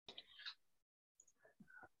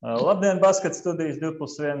Labdien, basket studijas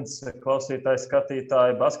 2+1 klausītāji,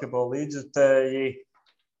 skatītāji, basketbola līdzjutēji.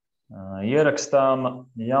 Ierakstām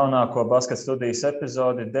jaunāko basket studijas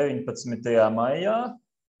epizodi 19. maijā.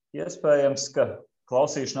 Iespējams, ka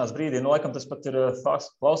klausīšanās brīdī, laikam tas pat ir fakts,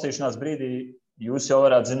 klausīšanās brīdī jūs jau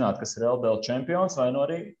varētu zināt, kas ir LBL čempions, vai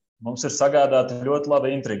arī mums ir sagādāta ļoti laba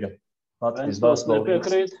intriga.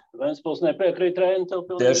 Ventspils nepiekrīt Reini.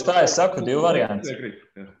 Tieši tā, es saku, divi varianti.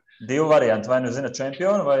 Divi varianti, vai nu zina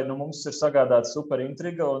čempionu, vai nu mums ir sagādāta super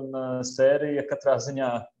intriga un sērija katrā ziņā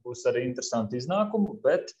būs arī interesanti iznākumi,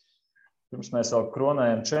 bet pirms mēs vēl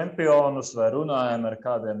kronējam čempionus vai runājam ar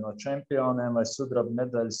kādiem no čempioniem vai sudraba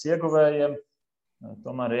medaļas ieguvējiem,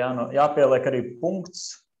 tomēr jāpieliek arī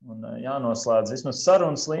punkts un jānoslēdz vismaz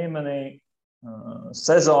sarunas līmenī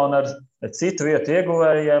sezonu ar citu vietu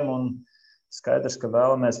ieguvējiem un skaidrs, ka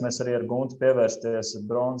vēlamies mēs arī ar Guntu pievērsties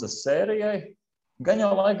bronzas sērijai. Gan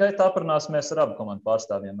jau laika gaitā aprunāsimies ar abu komandu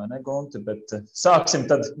pārstāvjiem, vai ne, Gunti, bet sāksim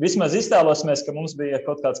tad, vismaz iztēlosimies, ka mums bija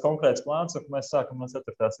kaut kāds konkrēts plāns, un ka mēs sākam no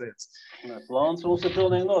 4. vietas. Plāns mums ir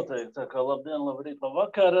pilnīgi noteikti, tā kā labdien, labrīt,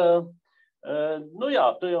 labvakar. Nu jā,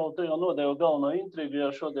 tu jau nodevi galveno intrigu,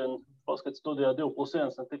 ja šodien basket studijā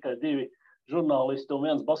 2+1, ne tikai 2 žurnālisti un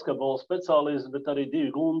 1 basketbola speciālisti, bet arī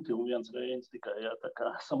 2 Gunti un 1 Reinis tikai, jā, tā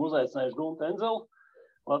kā esam uzaicinājuši Guntu Enzelu,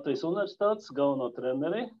 Latvijas universitātes galveno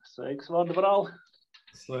treneri. Sveiks, vārdu brāli!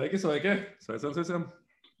 Sveiki! Sveiciens visiem!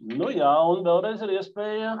 Nu jā, un vēlreiz ir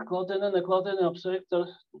iespēja neklātienē apsveikt ar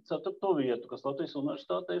 4. vietu, kas Latvijas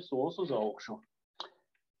universitātei solis uz augšu.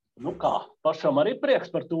 Nu kā, pašam arī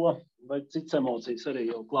prieks par to, vai cits emocijas arī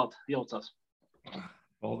jau klāt jaucās?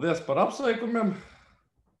 Paldies par apsveikumiem!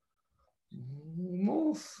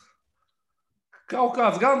 Nu, kaut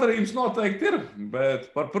kāds gandarījums noteikti ir,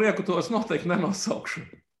 bet par prieku to es noteikti nenosaukšu.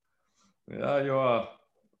 Jā, jo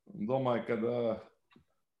domāju,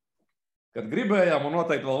 kad gribējām un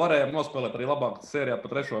noteikti vēl varējām nospēlēt arī labāk sērijā pa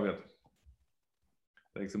 3. vietu.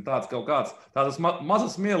 Teiksim, tādas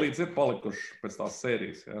mazas mielītes ir palikušas pēc tās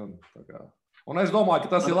sērijas. Jā, tā kā. Un es domāju,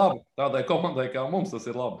 ka tas ir labi. Tādai komandai kā mums tas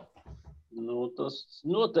ir labi. Nu, tas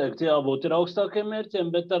noteikti jābūt ir augstākiem mērķiem,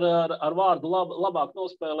 bet ar vārdu labāk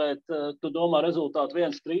nospēlēt, tu domā rezultātu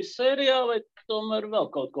 1-3 sērijā vai tomēr vēl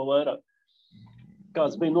kaut ko vairāk?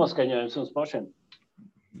 Kāds bija noskaņojums jums pašiem?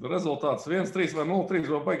 Rezultāts 1-3 vai 0-3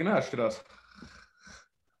 vēl baigi neatšķirās.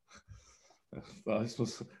 Tā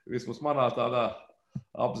vismaz manā tādā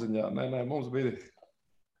apziņā. Nē, mums bija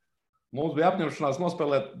apņemšanās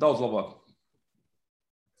nospēlēt daudz labāk.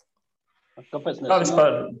 Kāpēc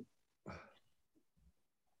nesanāca?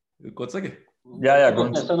 Ko saki? Jā,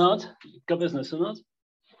 Gunts. Kāpēc nesanāca?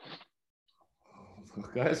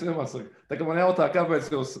 Kā es vienmēr saku, tā kā man jautā, kāpēc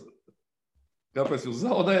jūs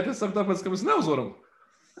zaudējat, es saku, tāpēc, ka mēs neuzvaram.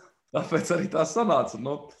 Tāpēc arī tā sanāca.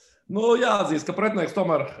 Nu, jāatzīst, ka pretinieks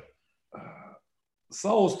tomēr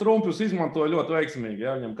savus trumpjus izmantoja ļoti veiksmīgi.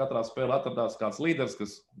 Ja? Viņam katrā spēlē atradās kāds līderis,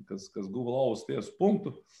 kas guva lauvas tiesu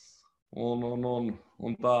punktu. Un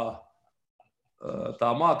tā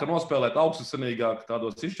māka nospēlēt augstsinīgāk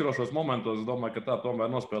tādos izšķirošos momentos, es domāju, ka tā tomēr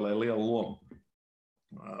nospēlēja lielu lomu.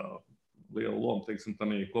 Teiksim,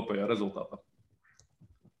 tādā kopējā rezultātā.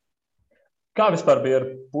 Kā vispār bija ar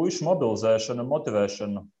puišu mobilizēšanu un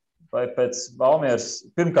motivēšanu? Vai pēc Valmieras,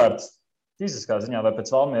 pirmkārt, fiziskā ziņā, vai pēc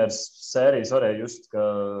Valmieras sērijas varēja just, ka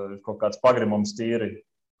kaut kāds pagrimums tīri,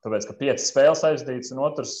 tāpēc, ka 5 spēles aizdīts un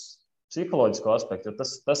otrs psiholoģisko aspektu.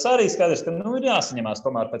 Tas arī skaidrs, ka ir jāsaņemās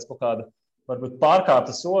tomēr pēc kaut kāda varbūt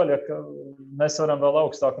pārkārta soļa, ka mēs varam vēl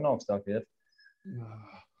augstāk un augstāk iet.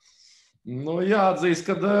 Nu, jāatzīst,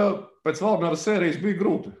 ka pēc Valmieras sērijas bija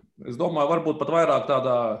grūti. Es domāju, varbūt pat vairāk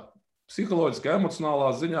tādā psiholoģiskā,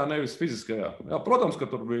 emocionālā ziņā, nevis fiziskajā. Jā, protams, ka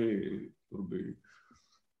tur bija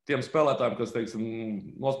tiem spēlētājiem, kas, teiksim,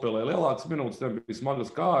 nospēlēja lielākas minūtes, tiem bija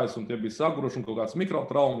smagas kājas un tie bija saguruši un kaut kāds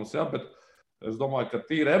mikrotraumas, jā, bet es domāju, ka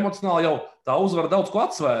tīri emocionāli jau tā uzvara daudz ko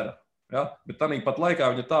atsvēra. Ja? Bet tāpat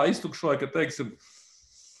laikā viņa tā iztukšoja, ka, teiksim,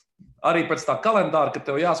 arī pēc tā kalendāra, ka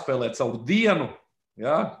tev jāspēlē caur dienu,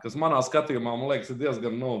 ja? Kas manā skatījumā, man liekas, ir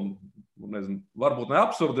diezgan, varbūt ne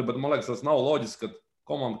absurdi, bet man liekas, tas nav loģiski, ka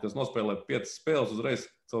komanda, kas nospēlē 5 spēles uzreiz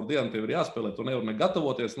caur dienu, tev ir jāspēlē, tu nevar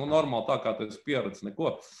negatavoties, normāli tā, kā tu esi pieredzis, neko.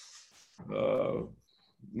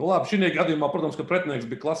 Labi, šī gadījumā, protams, ka pretinieks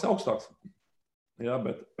bija klase augstāks. Ja?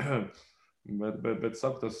 Bet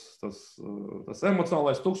saku, tas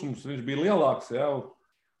emocionālais tukšums, viņš bija lielāks, ja?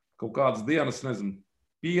 Kaut kādas dienas, 5,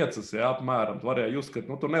 ja, apmēram, varēja just, ka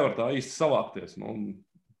tu nevar tā īsti savākties.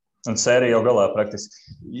 Un sērija jau galā praktiski.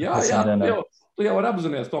 Jā, tu jau vari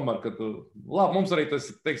apzināties tomēr, ka labi, mums arī tas,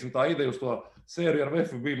 teiksim, tā ideja uz to sēriju ar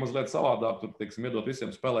VF bija mazliet savādāk, tur, teiksim, iedot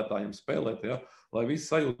visiem spēlētājiem spēlēt, ja, lai visi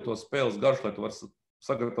sajūt to spēles garšu, lai tu vari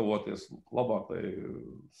sagatavoties labākai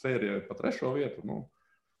sērijai pa 3. vietu. Nu.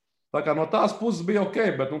 Tā kā no tās puses bija ok,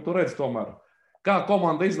 bet tu redzi tomēr, kā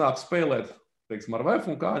komanda iznāk spēlēt, teiksim, ar VF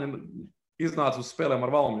un kā viņi iznāca uz spēlēm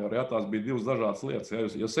ar Valmieru. Ja? Tās bija divas dažādas lietas. Ja?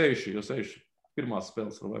 Jo sevišķi pirmās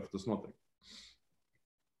spēles ar VF tas notiek.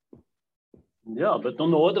 Jā, bet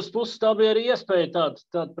no otras puses tā bija arī iespēja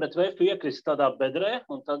tāda pret VF iekrist tādā bedrē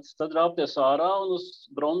un tad rāpties ārā un uz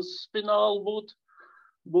bronzas finālu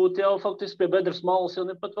būt jau faktiski pie bedres malas, ja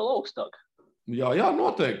ne pat vēl augstāk. Jā,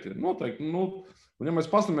 noteikti. Nu, un ja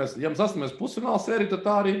mēs pastamies pusfināla sēriju, tad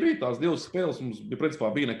tā arī bija. Tās divas spēles mums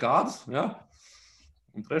principā bija nekādas. Ja?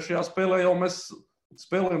 Un 3. spēlē jau mēs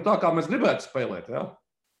spēlējam tā, kā mēs gribētu spēlēt. Ja?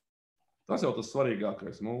 Tas jau tas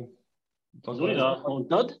svarīgākais. Nu, jā, un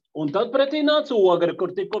tad pretī nāca Ogre,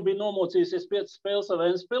 kur tikko bija nomocījusies 5 spēles ar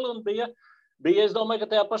Ventspili un bija, es domāju,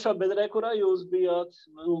 ka tajā pašā bedrē, kurā jūs bijāt,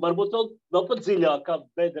 un varbūt vēl pat dziļākā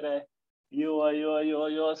bedrē,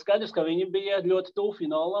 jo skaidrs, ka viņi bija ļoti tuvu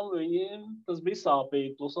finālam, viņiem tas bija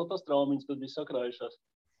sāpīgi, plus vēl tas traumiņas tad bija sakrājušās.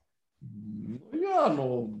 Jā,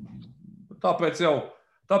 tāpēc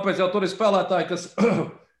jau tur ir spēlētāji, kas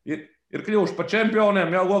ir kļuvuši par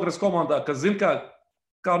čempioniem, jau Ogres komandā, kas zina,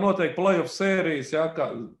 kā notiek playoff sērijas, ja,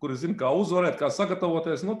 kuri zina, kā uzvarēt, kā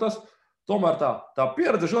sagatavoties. Nu, tas, tomēr tā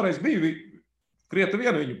pieredze šoreiz bija krietni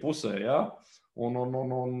vien viņu pusē. Ja. Un,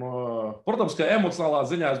 protams, ka emocionālā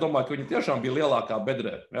ziņā es domāju, ka viņi tiešām bija lielākā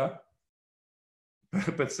bedrē. Ja.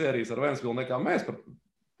 Pēc sērijas ar Ventspili nekā mēs,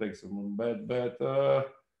 teiksim. Bet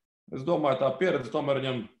es domāju, tā pieredze tomēr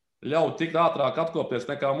viņam ļauj tikt ātrāk atkopties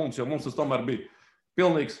nekā mums, jo mums tas tomēr bija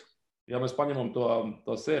pilnīgs. Ja mēs paņemam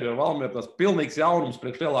to sēriju ar Valmieru, tas pilnīgs jaunums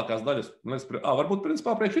priekš lielākās daļas. Varbūt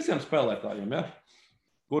principā priekš visiem spēlētājiem, ja?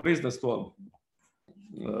 Kur iznes to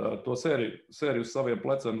sēriju uz saviem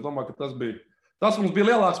pleciem. Es domāju, ka tas mums bija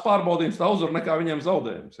lielāks pārbaudījums tā uzvara nekā viņiem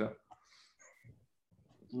zaudējums. Ja?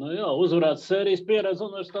 Nu jā, uzvarēts sērijas pieredze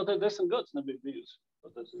universitātē 10 gadus nebija bijusi.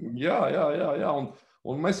 Jā.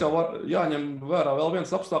 Un mēs jau jāņem vērā vēl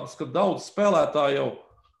viens apstākļus, ka daudz spēlētāji jau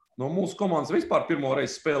no mūsu komandas vispār pirmo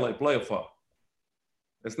reizi spēlēja playoffā.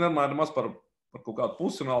 Es nerunāju nemaz par kaut kādu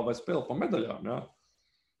pusfinālu vai spēli pa medaļām. Ja?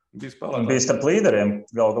 Bija starp līderiem.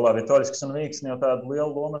 Galā Vitoļskis un Vīksni jau tādu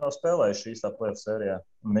lielu lomu nav spēlējuši īstā playoff sērijā.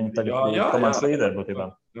 Viņi tagad ir komandas līderi būtībā.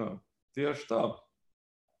 Jā, tieši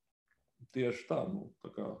tā. Nu, tā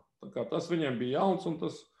kā tas viņiem bija jauns un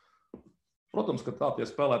tas, protams, ka tā tie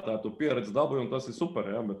spēlētāji tu pieredzi dabūja un tas ir super.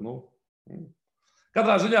 Ja? Bet,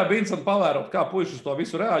 katrā ziņā bija interesanti pavērot, kā puiši uz to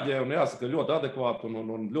visu reaģēja un jāsaka ļoti adekvāti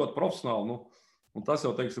un ļoti profesionāli. Un tas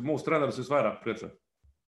jau, teiksim, mūsu treneris visvairāk priecē.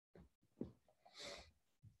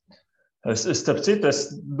 Starp citu,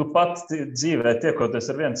 es pat dzīvē tiekoties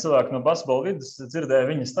ar vienu cilvēku no basketbola vidus,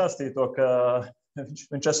 dzirdēju viņa stāstīto, ka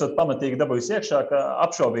viņš esot pamatīgi dabūjis iekšā, ka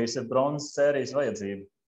apšaubījis ir bronzas sērijas vajadzību.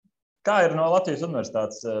 Kā ir no Latvijas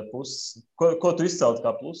universitātes puses? Ko tu izcelti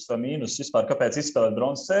kā plusus vai mīnus vispār? Kāpēc izspēlēt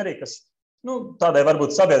bronzas sēriju, kas tādai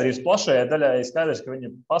varbūt sabiedrības plašajai daļai skaidrs, ka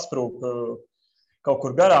viņa pasprūk kaut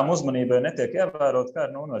kur garām uzmanībai netiek ievērot, kā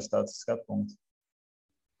ir no universitātes skatu punkta?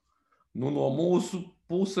 No mūsu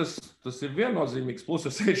puses tas ir viennozīmīgs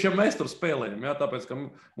pluses, ja mēs tur spēlējam, ja, tāpēc, ka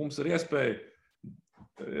mums ir iespēja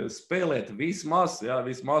spēlēt vismaz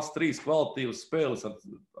 3 kvalitatīvas spēles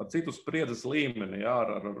ar citu spriedzes līmeni, ja,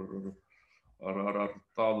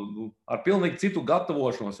 ar pilnīgi citu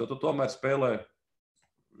gatavošanos, jo tu tomēr spēlē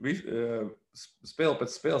spēle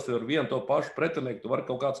pēc spēles ir vienu to pašu pretinieku, tu vari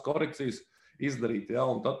kaut kādas korekcijas izdarīt, ja,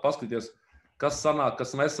 un tad paskaties, kas sanāk,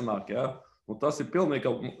 kas nesanāk. Ja. Un tas ir pilnīgi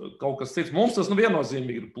kaut kas cits. Mums tas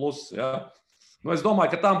viennozīmīgi ir pluss. Ja. Es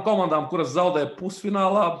domāju, ka tām komandām, kuras zaudē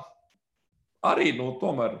pusfinālā, arī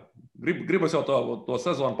tomēr gribas jau to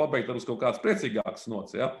sezonu pabeigt ar uz kaut kāds priecīgāks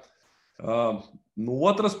nots. Ja. No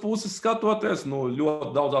otras puses skatoties,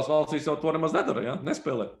 ļoti daudzās valstīs jau to nemaz nedara, ja,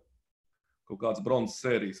 nespēlē. Kaut kāds bronzas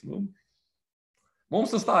sērijas.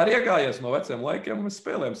 Mums tas tā ir iegājies no veciem laikiem, un mēs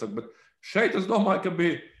spēlējam. Bet šeit es domāju,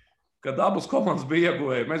 kad abas komandas bija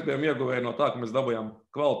ieguvēji. Mēs bijām ieguvēji no tā, ka mēs dabūjām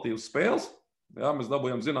kvalitatīvas spēles, jā, mēs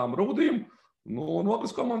dabūjām zinām rūdījumu, un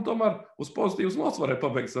otras komanda tomēr uz pozitīvas nots varēja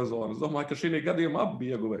pabeigt sezonu. Es domāju, ka šī gadījumā abi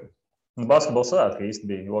bija ieguvēji. Basketbols svētki īsti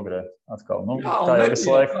bija Ogrē atkal. Jā, tā jau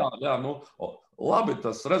visu laiku. Jā, labi,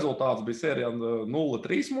 tas rezultāts bija sērijā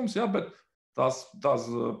 0-3 mums, jā, bet tās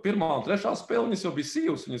pirmā un trešā spēle, viņas jau bija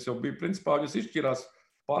sīvas, viņas jau bija, principā, viņas izšķirās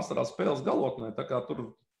pārsvarā spēles galotnē, tā kā tur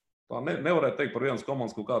tā nevarēja teikt par vienas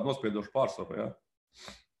komandas kaut kādu nospiedošu pārsvaru, jā.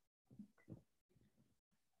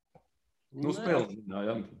 Spēles ziņā,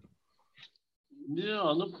 jā. Jā,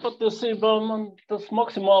 patiesībā man tas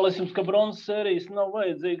maksimālisms, ka bronzas sērijas nav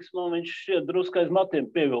vajadzīgs, man viņš šķiet drusku aiz matiem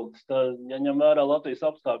pievilkts. Ja ņem vērā Latvijas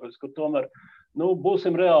apstākļus, kur tomēr Nu,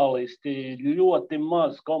 būsim realisti, ļoti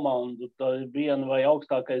maz komandu, tā viena vai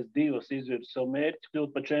augstākais divas izvirza savu mērķi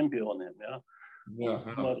kļūt par čempioniem. Ja?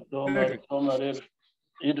 Tomēr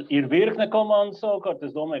ir virkne komandu savukārt.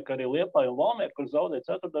 Es domāju, ka arī Liepāja un Valmiera, kur zaudēja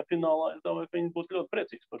ceturtā finālā, es domāju, ka viņi būtu ļoti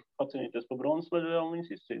priecīgs par pacīnīties par bronzas medaļām un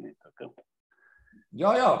viņas izcīnīt.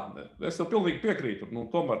 Jā, es tev pilnīgi piekrītu. Nu,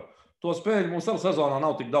 tomēr to spēļu mums savā sezonā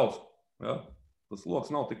nav tik daudz. Ja? Tas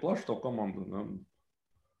loks nav tik plašs to komandu. Ja?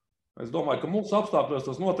 Es domāju, ka mūsu apstākļos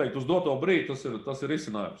tas noteikti uz doto brīdi tas ir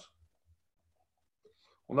izcinājums.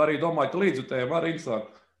 Un arī domāju, ka līdzjutējiem arī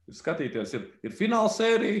interesanti skatīties. Ir fināla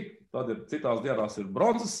sērija, tad ir citās dienās ir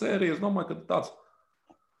bronzas sērija. Es domāju, ka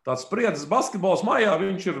tāds spriedzes basketbols mājā,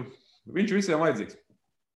 viņš visiem vajadzīgs.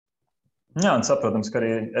 Jā, un saprotams, ka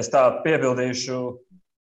arī es tā piebildīšu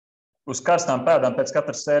uz karstām pēdām pēc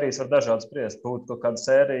katras sērijas var dažādi spriest. Būtu kaut kāda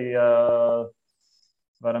sērija,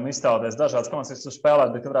 varam iztēloties dažādas komandas, kas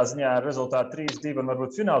spēlēt, bet katrā ziņā ar rezultātu 3-2 un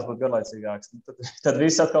varbūt fināls būtu garlaicīgāks. Tad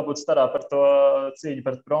viss atkal būtu starā par to cīņu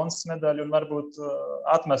par bronzas medaļu un varbūt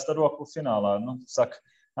atmest ar roku finālā. Nu, saka,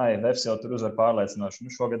 Vefs jau tur uzvar pārliecinoši.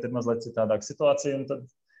 Nu, šogad ir mazliet citādāka situācija, un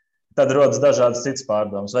tad rodas dažādas citas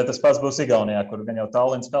pārdomas. Vai tas pats būs Igaunijā, kur gan jau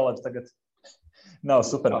Tallinas spēlētājs tagad nav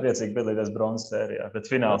super priecīgi piedalīties bronzas sērijā, bet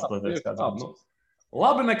fināls plēties kāds būs.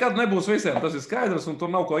 Labi, nekad nebūs visiem, tas ir skaidrs, un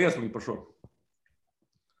tur nav ko ieslimt par šo.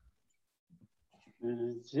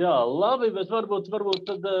 Jā, labi, bet varbūt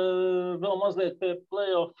tad vēl mazliet pie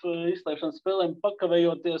play-off izslēgšanas spēlēm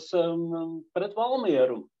pakavējoties pret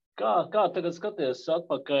Valmieru. Kā tagad skaties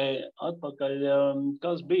atpakaļ,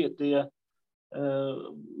 kas bija tie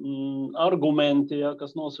argumenti,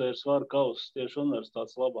 kas nosvēra svaru kausus tieši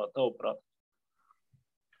universitātes labā, tavuprāt?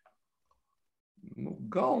 Nu,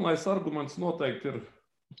 galvenais arguments noteikti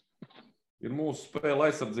ir mūsu spēle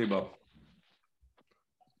aizsardzībā.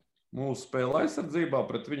 Mūsu spēle aizsardzībā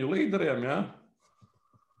pret viņu līderiem, ja?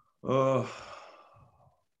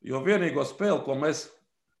 Jo vienīgo spēli, ko mēs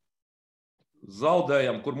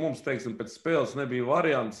zaudējam, kur mums, teiksim, pēc spēles nebija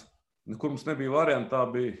variants, tā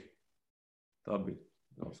bija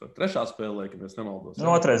trešā spēle, laikam, es nemaldos. Ja?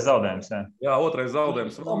 Otrais zaudējums, jā. Jā, otrais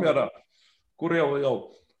zaudējums Valmierā, kur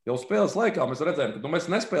jau spēles laikā mēs redzējām, ka mēs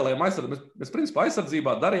nespēlējām aizsardzībā. Mēs principā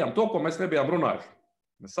aizsardzībā darījām to, ko mēs nebijām runājuši.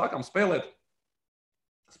 Mēs sākām spēlēt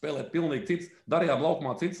pilnīgi cits, darījām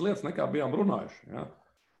laukumā citas lietas, nekā bijām runājuši. Ja?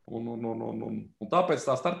 Un tāpēc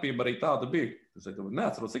tā starpība arī tāda bija. Es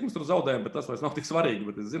neatceros, cik mēs tur zaudējām, bet tas vairs nav tik svarīgi.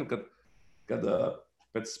 Bet es zinu, kad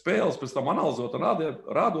pēc spēles, pēc tam analizot un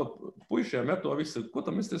rādot puišiem, ja, to visu, ko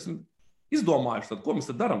tam mēs esam izdomājuši, tad ko mēs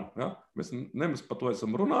te darām. Ja? Mēs nemaz par to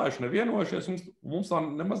esam runājuši, nevienojušies, mums tā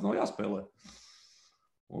nemaz nav jāspēlē.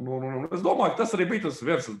 Un es domāju, ka tas arī bija tas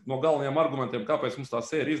viens no galvenajiem argumentiem, kāpēc mums tā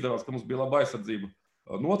sērija izdevās, ka mums bija laba aizsardzība.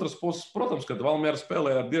 No otras puses, protams, kad Valmiera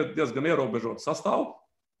spēlēja ar diezgan ierobežotu sastāvu,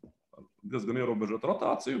 diezgan ierobežotu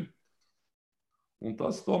rotāciju. Un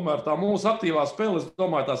tas tomēr tā mūsu aktīvā spēle, es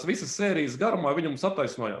domāju, tās visas sērijas garumā viņa mums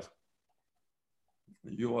attaisnojās.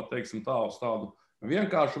 Jo, teiksim, tā uz tādu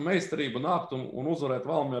vienkāršu meistarību nākt un uzvarēt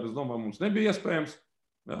Valmieru, es domāju, mums nebija iespējams.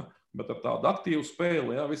 Ja? Bet ar tādu aktīvu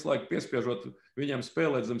spēli, ja, visu laiku piespiežot viņiem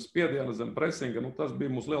spēlēt zem spiediena, zem presinga, tas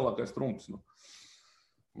bija mūsu lielākais trumps.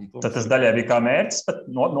 Tad tas daļai bija kā mērķis, bet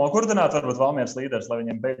nogurdināt varbūt Valmieras līderis, lai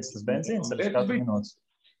viņiem beidzas tas benzīns arī kādas minūtes.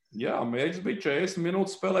 Jā, mērķis bija 40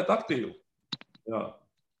 minūtes spēlēt aktīvi. Jā,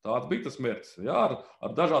 tāds bija tas mērķis. Jā,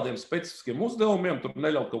 ar dažādiem specifiskiem uzdevumiem, tur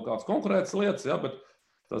neļaut kaut kādas konkrētas lietas, jā, bet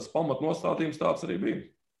tas pamatnostādījums tāds arī bija.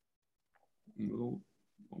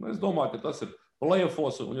 Un es domāju, ka tas ir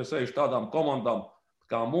play-offos, un ja sevišķi tādām komandām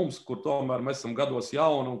kā mums, kur tomēr mēs esam gados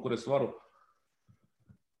jauni un kur es varu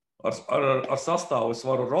ar sastāvu es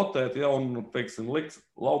varu rotēt, ja, un, teiksim, likt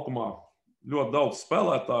laukumā ļoti daudz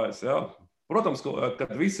spēlētājus. Ja. Protams,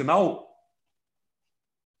 kad visi nav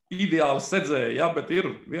ideāli sedzēji, ja, bet ir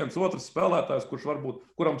viens otrs spēlētājs,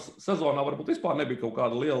 kuram sezonā varbūt vispār nebija kaut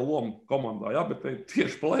kāda liela loma komandā, ja, bet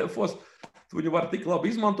tieši play-offos viņu var tik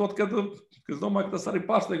labi izmantot, ka es domāju, ka tas arī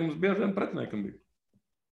pārsteigums bieži vien pretiniekam bija.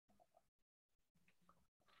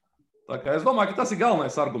 Tā kā es domāju, ka tas ir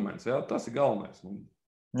galvenais arguments, ja, tas ir galvenais.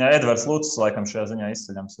 Jā, Edvards Lucis laikam šajā ziņā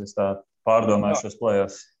izceļams, es tā pārdomāju šos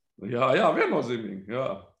play-offs. Jā, viennozīmīgi. Jā.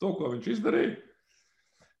 To, ko viņš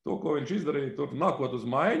izdarīja, tur nākot uz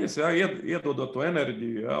maiņas, jā, iedodot to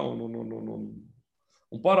enerģiju, jā,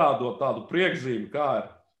 un parādot tādu priekšzīmi,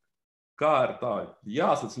 kā ir tā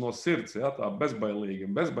jāsac no sirds, jā, tā bezbailīgi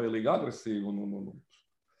agresīvi.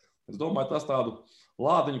 Es domāju, tas tādu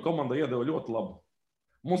lādiņu komanda iedeva ļoti labu.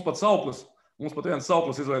 Mums pat viens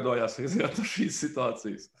sauklis izveidojās iziet no šīs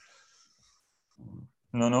situācijas.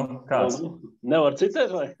 Kāds? Nevar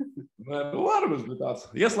citēt, vai? Nē, varam, bet tāds.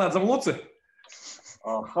 Ieslēdzam Luci.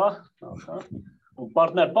 Aha. Un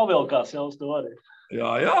partneri pavilkās jau uz to arī.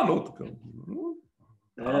 Jā,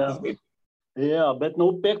 tas bija. Jā, bet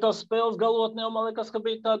piektās spēles galotnē man liekas, ka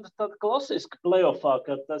bija tāda klasiska playoffā,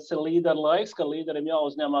 ka tas ir līdera laiks, ka līderim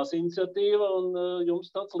jāuzņemās iniciatīva un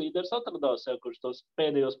jums tāds līderis atradās, kurš tos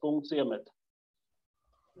pēdējos punktus iemet.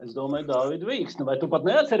 Es domāju, Dāvid Vīksni, vai tu pat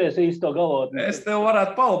neatceries īsti to galotni? Es tev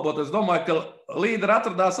varētu palabot. Es domāju, ka līderi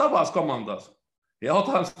atradās abās komandās.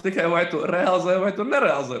 Jautājums tikai, vai tu realizē vai tu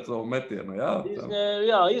nerealizē savu metienu.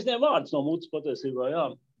 Izņem vārdus no mutes patiesībā, jā.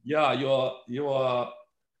 Jā, jo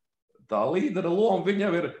tā līdera loma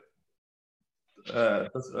viņam ir,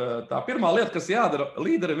 tā pirmā lieta, kas jādara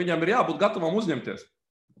līderi, viņam ir jābūt gatavam uzņemties.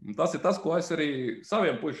 Un tas ir tas, ko es arī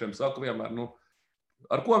saviem puišiem saku vienmēr.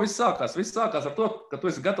 Ar ko viss sākās? Viss sākās ar to, ka tu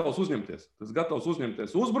esi gatavs uzņemties. Tu esi gatavs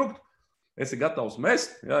uzņemties uzbrukt, esi gatavs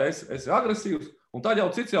mest, esi agresīvs, un tad jau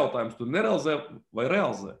cits jautājums, tu nerealizē vai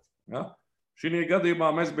realizē. Ja? Šī gadījumā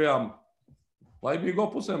mēs bijām laimīgo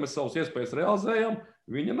pusē, mēs savus iespējas realizējām,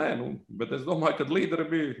 viņa nē, bet es domāju, ka līderi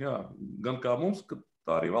bija gan kā mums,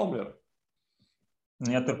 tā arī Valmiera.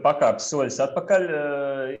 Ja tur pakāpes soļus atpakaļ,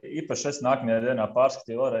 īpaši es nākamajā dienā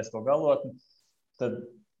pārskatīju vēlreiz to galotni, tad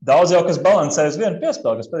daudz jau, kas balansē uz vienu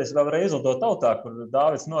piespēli, kas patiesībā varēja izlidot tautā, kur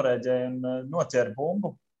Dāvids norēģēja un noķēra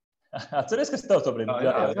bumbu. Atceries, kas tev tobrīd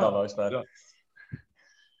garajās galvā vispār?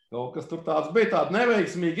 Kaut kas tur tāds bija, tāda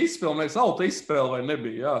neveiksmīga izspēle, nevis auta izspēle vai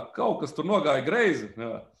nebija. Jā. Kaut kas tur nogāja greizi.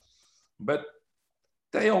 Jā. Bet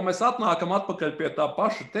te jau mēs atnākam atpakaļ pie tā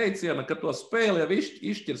paša teiciena, ka to spēli jau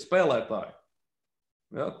izšķir spēlētāji.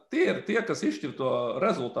 Jā. Tie ir tie, kas izšķir to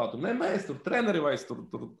rezultātu. Ne mēs, tur treneri vai tur.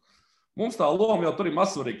 Mums tā loma jau tur ir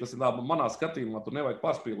mazsvarīga. Tas ir manā skatījumā, tur nevajag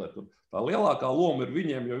pārspīlēt. Tā lielākā loma ir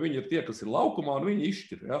viņiem, jo viņi ir tie, kas ir laukumā un viņi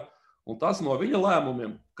izšķir. Jā. Un tas no viņa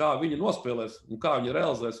lēmumiem, kā viņi nospēlēs un kā viņi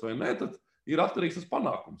realizēs vai nē, tad ir atkarīgs tas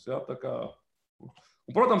panākums. Ja? Un,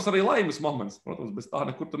 protams, arī laimes moments. Protams, bez tā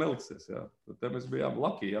nekur tu neliksies. Ja? Te mēs bijām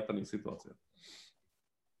lucky tādā situācijā.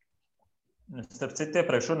 Starp citu,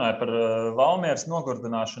 iepriekš runāju par Valmieras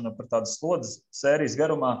nogurdināšanu, par tādu slodzes sērijas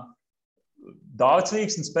garumā. Dāvids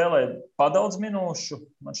Vīksnis spēlēja padaudz minūšu.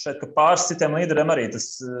 Man šķiet, ka pāris citiem līderiem arī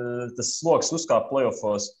tas sloks uzkāpa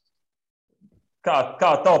playoffos. Kā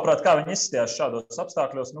tavuprāt, kā viņi izskatījās šādos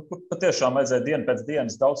apstākļos, kur patiešām vajadzēja dienu pēc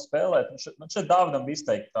dienas daudz spēlēt? Man šeit Dāvidam bija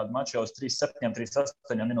izteikti tādu maču jau uz 3-7,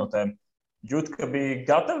 3-8 minūtēm. Jūt, ka bija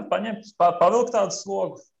gatavi pavilkt tādu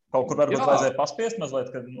slogu? Kaut kur varbūt vajadzēja paspiest mazliet,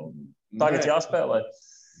 ka tagad jāspēlē.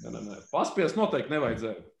 Nē. Paspiest noteikti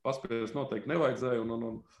nevajadzēja.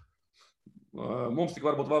 Un mums tik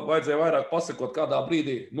varbūt vajadzēja vairāk pasakot, kādā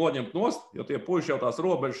brīdī noņemt nost, jo tie puiši jau tās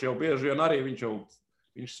robežas jau bieži vien arī viņš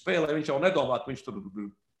spēlē, viņš jau nedomā, ka viņš tur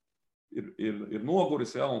ir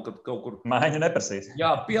noguris, ja, un kad kaut kur... Māņu neprasīs. Jā,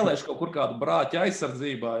 pielēš kaut kur kādu brāķi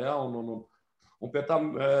aizsardzībā, ja, un pie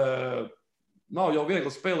tam nav jau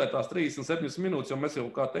viegli spēlēt tās 37 minūtes, jo mēs jau,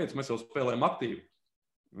 kā teicu, mēs jau spēlējam aktīvi.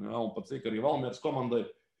 Ja, un pat cik arī Valmieras komandai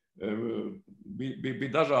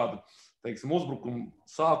bija dažādi, teiksim, uzbrukumu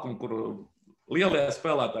sākumi, kur lielie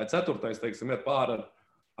spēlētāji, ceturtais, teiksim, iet pāri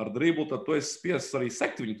ar driblu, tad tu esi spiests arī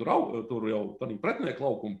sekt viņu tur jau pretinieku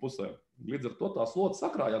laukuma pusē. Līdz ar to tā slodze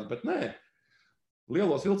sakrājās, bet nē.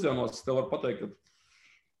 Lielos vilcienos tev var pateikt, ka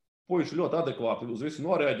puiši ļoti adekvāti uz visu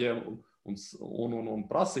norēģē un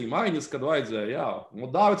prasīja maiņas, kad vajadzēja. Jā.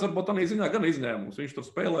 Un Dāvids varbūt tādā ziņā gan izņēmums. Viņš tur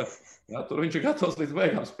spēlē, jā, tur viņš ir gatavs līdz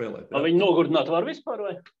beigām spēlēt. Jā. Viņi nogurdināt var vispār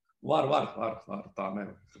vai? Var. Tā ne.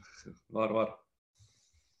 Var.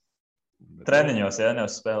 Treniņos, ja,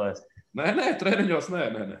 nevar spēlēt. Nē, treniņos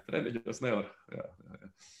nevar. Jā.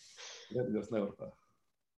 Treniņos nevar tā.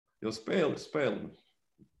 Jo spēli.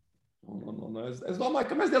 Un es domāju,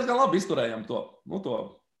 ka mēs diezgan labi izturējām to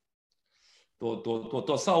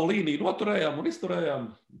savu līniju noturējām un izturējām,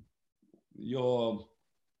 jo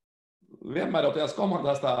vienmēr jau tajās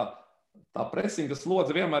komandās tā presinga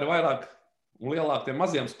slodze vienmēr ir vairāk un lielāk tiem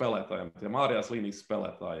maziem spēlētājiem, tiem ārējās līnijas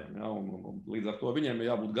spēlētājiem. Ja? Un līdz ar to viņiem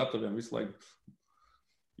ir jābūt gataviem visu laiku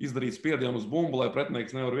izdarīt spiedienu uz bumbu, lai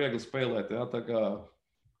pretinieks nevar viegli spēlēt. Ja? Tā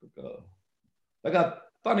kā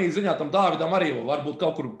tādā ziņā tam Dāvidam arī varbūt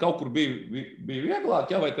kaut kur bija vieglāk,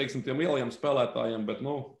 ja? Vai teiksim tiem lielajiem spēlētājiem, bet,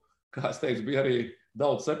 kā es teicu, bija arī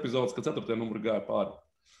daudz epizodes, kad 4. numuri gāja pāri.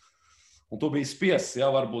 Un tu biji spiests, ja?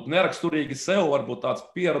 Varbūt neraksturīgi sev, varbūt tāds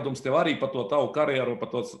pieredums tev arī par to tavu karjeru, par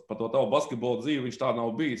to tavu basketbolu dzīvi, viņš tā nav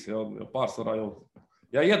bijis, jo pārsvarā jau.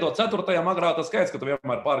 Ja iedod 4. agrā, tas skaidrs, ka tu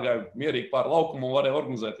vienmēr pārgāji mierīgi pār laukumu un varēja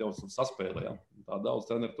organizēt jau saspēli. Ja? Tā daudz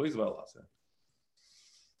treneri to izvēlās. Ja?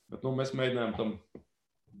 Bet mēs mēģinājām tam,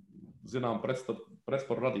 zinām,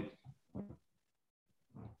 pretsparu radīt.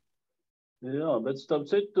 Jā, bet starp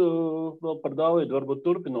citu, vēl par Dāvidu varbūt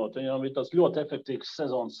turpinot. Viņam bija tāds ļoti efektīvs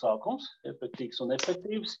sezonas sākums, efektīvs un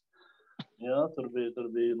efektīvs. Jā, tur bija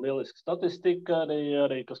lieliska statistika,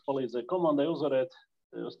 arī kas palīdzēja komandai uzvarēt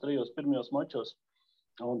tajos 3 pirmajos mačos.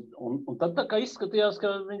 Un tad tā kā izskatījās,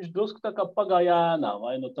 ka viņš drusku tā kā pagāja ēnā,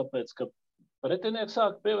 vai nu tāpēc, ka pretinieks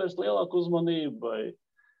sāk pievērst lielāku uzmanību, vai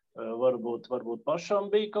varbūt pašam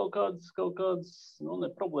bija kaut kādas ne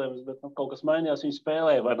problēmas, bet kaut kas mainījās viņa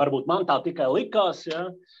spēlē, vai varbūt man tā tikai likās,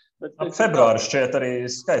 jā. Bet, februāri šķiet arī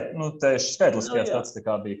tieši skaitliskajā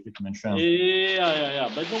statistikā bija kritumiņš. Jā,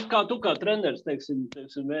 bet kā tu kā treneris, teiksim,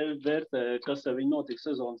 vērtē, kas ar viņu notika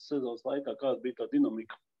sezonas laikā, kāda bija tā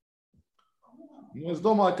dinamika? Es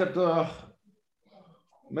domāju, ka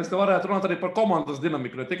mēs te varētu runāt arī par komandas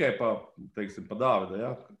dinamiku, ne tikai par Dāvidu,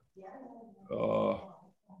 jā.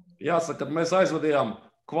 Jāsaka, ka mēs aizvadījām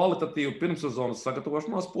kvalitatīvu pirmssezonas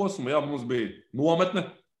sagatavošanās posmu. Jā, mums bija nometne.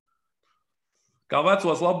 Kā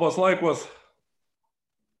vecos labos laikos,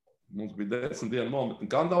 mums bija 10 dienu nometne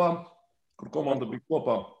Kandavā, kur komanda bija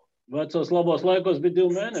kopā. Vecos labos laikos bija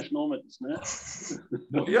 2 mēnešu nometnes, ne?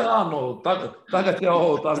 Jā, tagad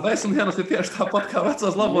jau tās 10 dienas ir tieši tāpat kā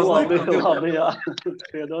vecos labos laikos. Labi, jā.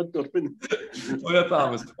 Piedod, turpini. Ja tā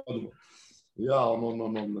mēs padomājam. Jā,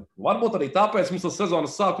 un varbūt arī tāpēc mums tas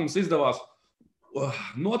sezonas sākums izdevās.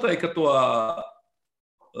 Noteikti, ka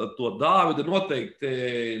to Dāvidu noteikti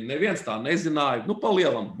neviens tā nezināja. Pa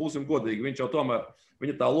lielam, būsim godīgi, viņš jau tomēr,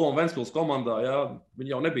 viņa tā loma Ventspils komandā, jā,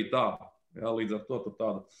 viņa jau nebija tā. Jā, līdz ar to tur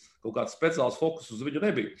tāda kaut kāds speciāls fokus uz viņu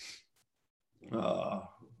nebija.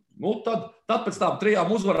 Tad pēc tām 3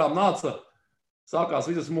 uzvarām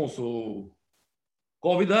sākās visas mūsu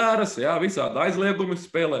Covid ēras, jā, visādi aizliegumi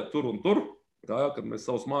spēlēt tur un tur. Jā, kad mēs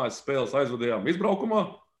savus mājas spēles aizvadījām izbraukumā.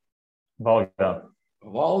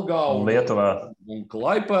 Valgā un Lietuvā. Un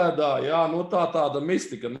Klaipēdā, jā, tāda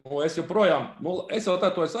mistika. Es joprojām, es jau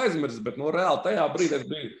to esmu aizmirsis, bet reāli tajā brīdī es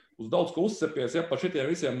biju uz daudz ko uzcepies, ja, par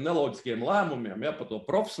šitiem visiem neloģiskiem lēmumiem, ja, par to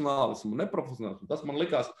profesionālismu, neprofesionālismu. Tas man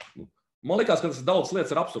likās, ka tas daudz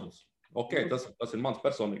lietas ir absurds. Ok, tas ir mans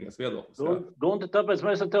personīgais viedoklis. Gunti, tāpēc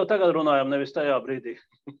mēs ar tevi tagad runājam, nevis tajā brīdī.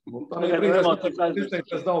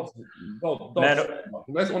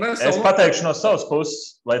 Es pateikšu no savas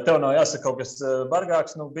puses, lai tev nav jāsaka kaut kas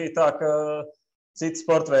bargāks. Bija tā, ka citi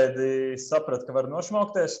sportveidi saprata, ka var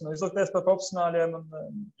nošmaukties, izlikties par profesionāļiem.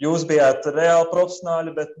 Jūs bijāt reāli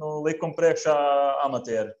profesionāļi, bet likuma priekšā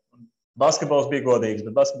amatieri. Basketbols bija godīgs,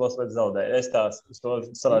 bet basketbols vajag zaudēja. Es uz to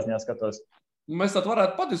savā ziņā skatos. Mēs tad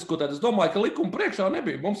varētu padiskutēt. Es domāju, ka likuma priekšā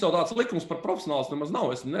nebija. Mums jau tāds likums par profesionālis nemaz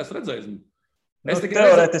nav. Es neesmu redzējis.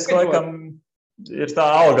 Teorētiski laikam ir tā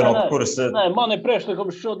alga, no kuras... Nē, man ir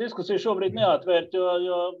priekšlikums šo diskusiju šobrīd neatvērt, jo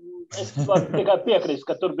es varu tikai piekrist,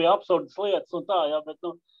 ka tur bija absurdas lietas un tā, jā, bet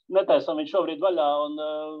netaisam viņu šobrīd vaļā un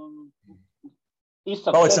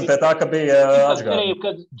izsaka... Paliksim pie tā, ka bija atžgādi.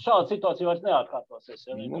 Ka šāda situācija vairs neatkārtosies.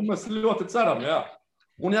 Mēs ļoti ceram, jā.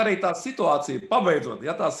 Un ja arī tā situācija pabeidzot,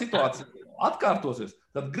 ja tā situācija atkārtosies,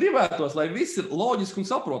 tad gribētos, lai viss ir loģiski un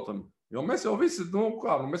saprotami. Jo mēs jau visi,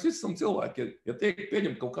 mēs visi esam cilvēki. Ja tiek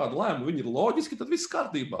pieņemt kaut kādu lēmumu, viņi ir loģiski, tad viss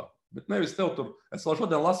kārtībā. Bet nevis tev tur, es vēl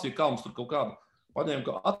šodien lasīju, kā mums tur kaut kādu,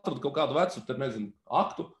 atradu kaut kādu vecu,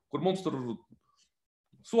 aktu, kur mums tur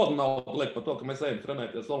sodu nav liek par to, ka mēs ejam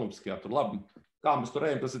trenēties Olimpiskajā. Tur labi, kā mēs tur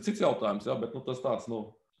ejam, tas ir cits jautājums, jā, bet tas tāds,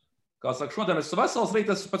 kā saka, šodien es esmu vesels, rīt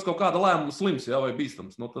es pēc kaut kāda lēmuma slims, jā, vai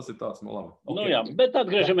bīstams. Tas ir tāds, labi. Okay. Jā, bet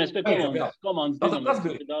atgriežamies pie komandas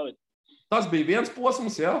dinamikas. Tas bija viens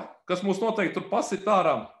posms, jā, kas mums noteikti tur pasit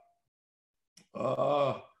ārā.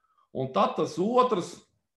 Un tad tas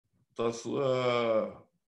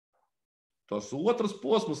otrs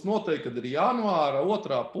posms noteikti, kad ir janvāra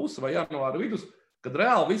otrā puse vai janvāra vidus, kad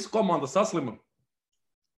reāli visa komanda saslima.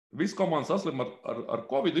 Visa komanda saslima ar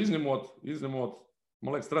Covid, izņemot,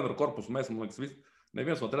 man liekas, treneru korpusu. Mēs, man liekas,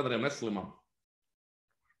 neviens no treneriem neslimām.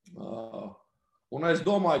 Un es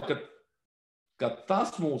domāju, ka tas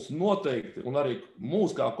mūs noteikti, un arī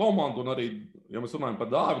mūs kā komandu, un arī, ja mēs runājam par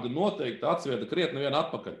Dāvidu, noteikti atsvieda krietni vien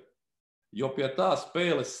atpakaļ. Jo pie tā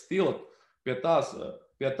spēles stila, pie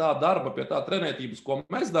tā darba, pie tā trenētības, ko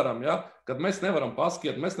mēs darām, ja, kad mēs nevaram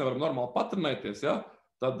paskiet, mēs nevaram normāli patrenēties, ja,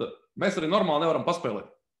 tad mēs arī normāli nevaram paspēlēt.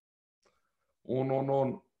 Un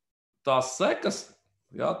tās sekas,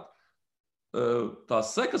 ja,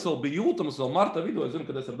 tās sekas vēl bija jūtamas vēl marta vidū. Es zinu,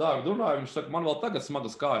 kad es ar Dāvidu runāju, viņš saka, man vēl tagad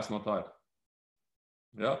smagas kājas no tā ir.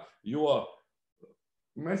 Ja, jo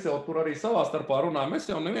mēs jau tur arī savā starpā runājam, mēs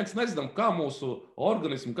jau neviens nezinām, kā mūsu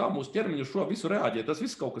organismu, kā mūsu ķermeņu šo visu reaģē. Tas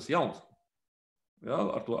viss kaut kas jauns. Ja,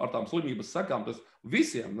 ar tām slimības sekām. Tas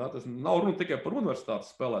visiem, ja, tas nav runa tikai par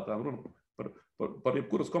universitātes spēlētājiem, runa par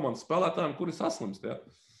jebkuras komandas spēlētājiem, kuri saslimst. Ja.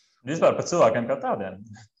 Vispār par cilvēkiem kā tādiem.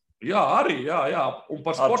 Jā, arī, jā. Un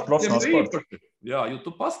par sportiem ir īpaši. Jā, jo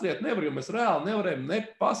tu paskriet nevar, jo mēs reāli nevarējam ne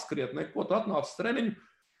paskriet, neko. Tu atnāc treniņu,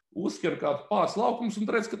 uzskar kādu pāris laukumus un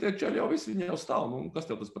redz, ka tie čeļi jau visi viņi jau stāv. Nu, kas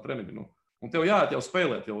tev tas par treniņu? Nu? Un tev jāiet jau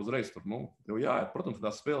spēlēt jau uzreiz tur. Nu, tev jāiet. Protams, ka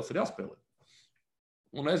tās spēles ir jāspēlē.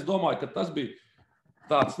 Un es domāju, ka tas bija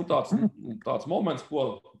tāds moments,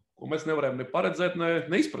 ko mēs nevarējām ne paredzēt,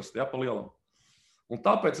 ne izprast, ja, pa lielam. Un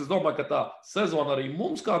tāpēc es domāju, ka tā sezona arī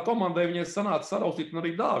mums kā komandai viņai sanāca saraustīt un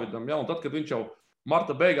arī Dāvidam. Ja? Un tad, kad viņš jau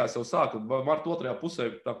marta beigās jau sāka, marta otrajā pusē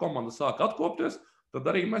tā komanda sāka atkopties, tad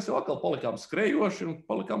arī mēs jau atkal palikām skrējoši un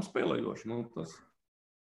palikām spēlējoši. Nu,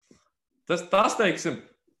 tas teiksim,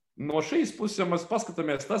 no šīs puses, ja mēs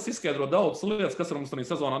paskatāmies, tas izskaidro daudzas lietas, kas ar mums tādā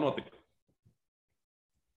sezonā notika.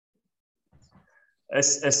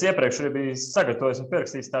 Es iepriekš arī biju sagatavojis un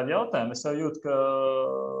pierakstījis tādu jautājumu. Es jau jūtu, ka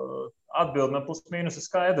atbilde no plus-mīnus ir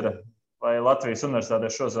skaidra. Vai Latvijas universitātē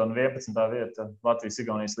šozonu 11. vieta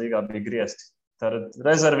Latvijas-Igaunijas līgā bija griezti. Tā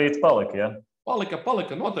rezervīta palika, ja? Palika,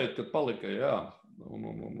 noteikti, kad palika, jā.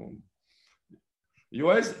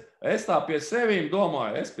 Jo es tā pie sevīm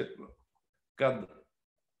domāju, kad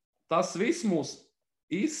tas viss mūs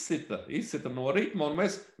izsita no ritma, un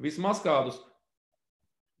mēs vismaz kādus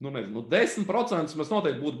 10% mēs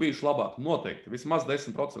noteikti būtu bijuši labāk. Noteikti. Vismaz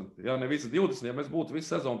 10%. Ja ne visi 20%, ja mēs būtu visu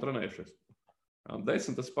sezonu trenējušies.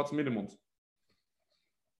 10% tas ir pats minimums.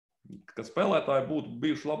 Kad spēlētāji būtu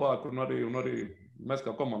bijuši labāk un arī mēs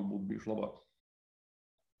kā komanda būtu bijuši labāk.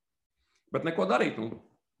 Bet neko darīt.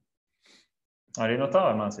 Arī no tā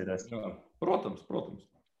var mācīties. Jā, protams.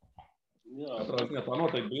 Katrā ziņā tā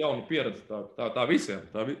noteikti bija jauna pieredze. Tā visiem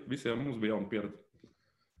mums bija jauna pieredze.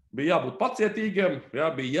 Bija jābūt pacietīgiem,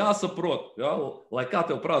 jā, bija jāsaprot, jā, lai kā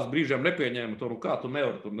tev prāts brīžiem nepieņēma to, kā tu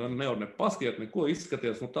nevar ne paskiet, neko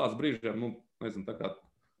izskaties, tāds brīžiem, nezinu, tā kā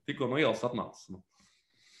tikko no ielas atnācis.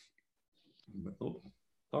 Bet,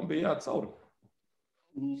 tam bija jāiet cauri.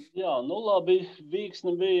 Jā, labi,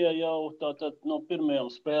 Vīksne bija jau tātad no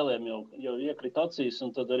pirmajām spēlēm jau iekrita acīs,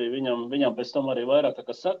 un tad arī viņam pēc tam arī vairāk tā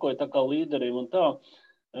kā sekoja, tā kā līderim un tā.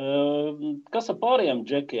 Kas ar pārējiem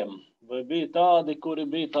džekiem? Vai bija tādi, kuri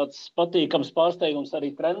bija tāds patīkams pārsteigums arī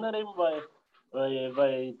trenerim,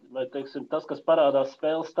 vai teiksim, tas, kas parādās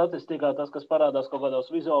spēles statistikā, tas, kas parādās kaut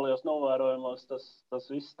kādos vizuālajos novērojumos, tas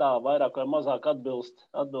viss tā vairāk vai mazāk atbilst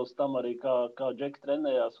tam arī, kā džeki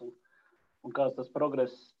trenējās un kā tas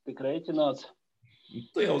progress tika rēķināts?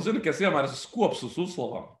 Tu jau zini, ka es vienmēr esmu skops uz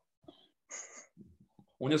uzslavām.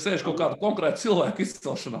 Un ja sēž kaut kādu konkrētu cilvēku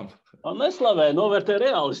izcelšanām. Neslavē, novērtē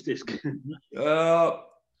realistiski.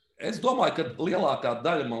 Es domāju, ka lielākā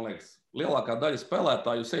daļa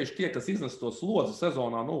spēlētāju sēž tie, kas iznes to slodzi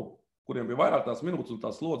sezonā, kuriem bija vairāk tās minūtes un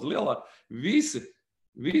tā slodzi lielāk,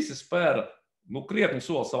 visi spēra krietni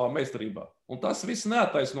soli savā meistarībā. Un tas viss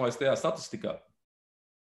neattaisnojas tajā statistikā.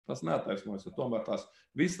 Tas neattaisnojas, jo tomēr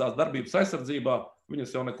visas tās darbības aizsardzībā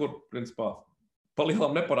viņas jau nekur, principā, pa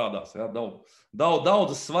lielam neparādās. Ja?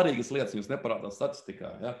 Daudzas svarīgas lietas viņas neparādās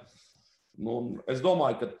statistikā. Ja? Es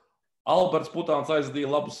domāju, ka Alberts Putāns aizdīja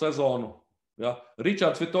labu sezonu. Ja?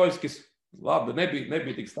 Ričards Vitojskis labi,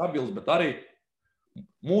 nebija tik stabils, bet arī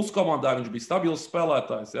mūsu komandā viņš bija stabils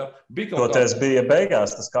spēlētājs. Ja? Toties bija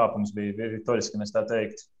beigās, tas kāpums bija Vitojski, mēs tā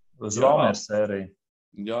teikt, uz Valmieras sēriju.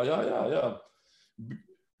 Jā.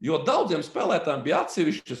 Jo daudziem spēlētājiem bija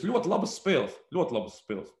atsevišķas ļoti labas spēles.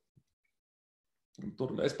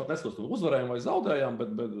 Tur es pat neskatos, tur uzvarējām vai zaudējām, bet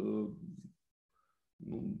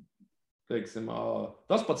teiksim,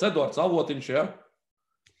 tas pats Eduards Avotiņš, ja,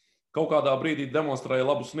 kaut kādā brīdī demonstrēja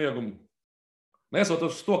labu sniegumu. Nesot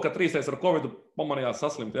uz to, ka 3 ar Covidu pamanījās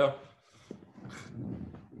saslimt, ja.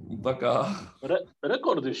 Tā kā...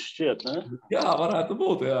 Rekordis šķiet, ne? Jā, varētu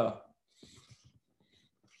būt, jā.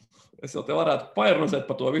 Es jau te varētu pairnozēt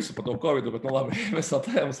par to visu, par to Covidu, bet labi, mēs jau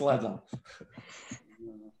tēmu slēdzām.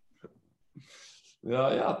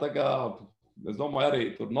 Jā, tā kā, es domāju,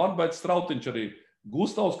 arī tur Norberts Strautiņš, arī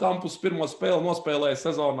Gustavs Kampus pirmo spēli nospēlēja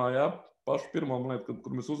sezonā, jā, pašu pirmo, man liekas,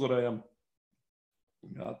 kur mēs uzvarējām.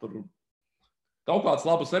 Jā, tur kaut kāds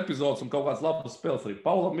labas epizodes un kaut kāds labas spēles arī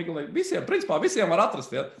Paulam Miglē. Visiem var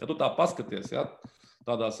atrast, ja tu tā paskaties, ja,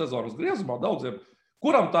 tādā sezonas griezumā daudziem.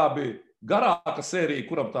 Kuram tā bija garāka sērija,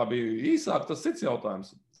 kuram tā bija īsāka, tas cits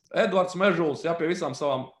jautājums. Edvards Mežuls, ja, pie visām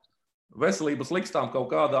savām veselības likstām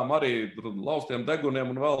kaut kādām arī laustiem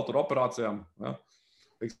deguniem un vēl tur operācijām, ja.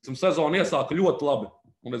 Sezonu iesāka ļoti labi,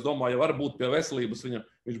 un es domāju, ja varbūt pie veselības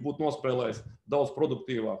viņš būtu nospēlējis daudz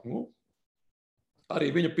produktīvāk.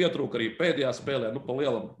 Arī viņa pietrūka arī pēdējā spēlē, pa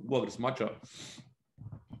lielam Ogres mačā.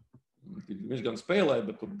 Viņš gan spēlēja,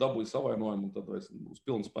 bet tur dabūja savainojumu, un tad es uz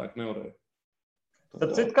pilnu spēku nevarēju.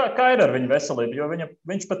 Kā ir ar viņu veselību? Jo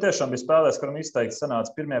viņš patiešām bija spēlējis, kuram izteikti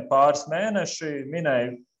sanāca pirmie pāris mēneši.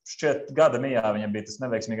 Minēja, šķiet, gada mijā viņam bija tas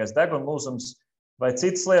neveiksmīgais deguna lūzums. Vai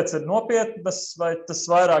citas lietas ir nopietnas, vai tas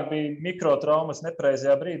vairāk bija mikrotraumas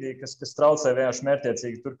nepareizajā brīdī, kas traucē vienkārši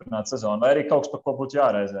mērķiecīgi turpināt sezonu? Vai arī kaut kas, par ko būtu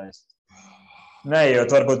jāraizējas? Neejot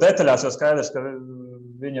varbūt detaļās, jo skaidrs, ka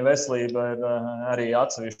viņa veselība ir arī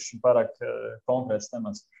atsevišķi pārāk konkrēts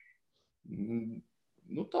temats.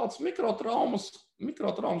 Nu, tāds mikrotraumas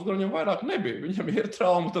gan viņam vairāk nebija. Viņam ir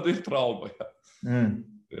trauma, tad ir trauma.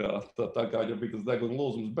 Jā, tā kā viņam bija tas deguna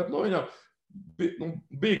lūzums. Bet viņam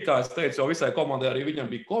bija, kā es teicu, jau visai komandai arī viņam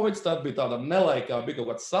bija Covid, tad bija tāda nelaikā, bija kaut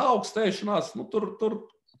kāds saaugstēšanās. Tur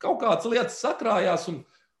kaut kādas lietas sakrājās un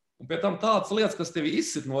pie tam tādas lietas, kas tevi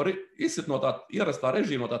izsit no tā ierastā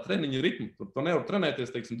režīma, no tā treniņa ritma. Tu nevar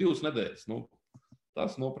trenēties, teiksim, 2 nedēļas.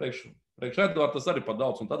 Tas priekš Edvarda tas arī par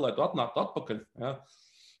daudz. Un tad, lai tu atnāktu atpakaļ, ja.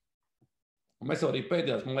 Un mēs jau arī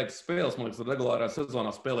pēdējās, man liekas, regulārajā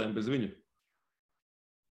sezonā spēlējam bez viņa.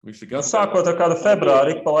 Viņš tikai sākot ar kādu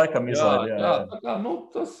februāru, ik pa laikam izlaid.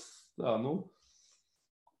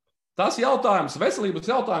 Tas jautājums, veselības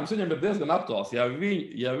jautājums viņam ir diezgan aktuāls. Ja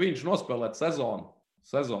viņš nospēlētu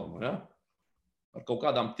sezonu, ja, ar kaut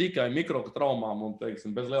kādām tikai mikrotraumām un,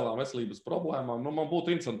 teiksim, bez lielām veselības problēmām, man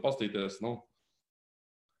būtu interesanti pastīties,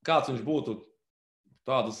 kāds viņš būtu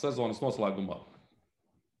tādas sezonas noslēgumā.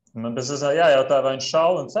 Man bez jājautā, vai viņš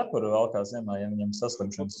šauli un cepuru valkā ziemā, ja viņam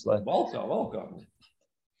saslimšanas vai? Valkā.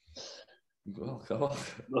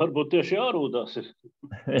 Varbūt tieši jārūdās ir.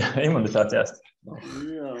 Jā, imunitāte jāst.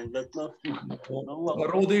 Jā, bet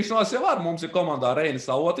Rūdīšanās jau var. Mums ir komandā Reinis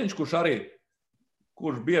Avotiņš,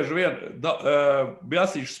 kurš bieži vien bija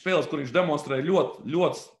asīšas spēles, kur viņš demonstrēja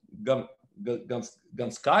ļoti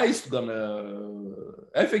gan skaistu, gan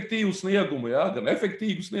efektīvu sniegumu, ja, gan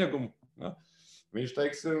efektīvu sniegumu. Ja. Viņš,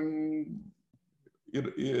 teiksim,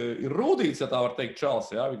 ir rūdīts, ja tā var teikt, čals.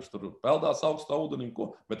 Ja. Viņš tur peldās augstā ūdenī,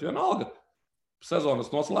 bet vienalga sezonas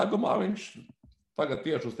noslēgumā viņš tagad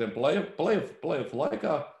tieši uz tiem play-off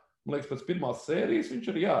laikā, man liekas, pēc pirmās sērijas viņš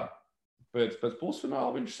ir, pēc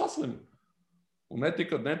pusfināla viņš saslim. Un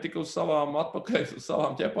netika uz savām atpakaļ, uz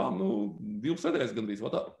savām ķepām, 2 nedēļas gandrīz.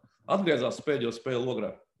 Atgriezās pēdējo spēli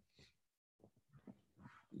Logrā.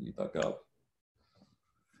 Tā kā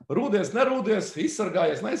rūdies, nerūdies,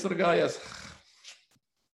 izsargājies, neizsargājies.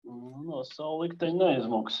 No savu likteņu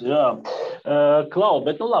neizmuks, jā. Klau,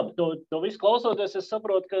 bet labi, to visu klausoties, es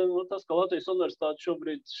saprotu, ka tas, ka Latvijas universitāte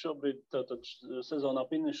šobrīd tātad sezonā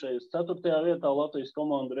finišējas 4. vietā Latvijas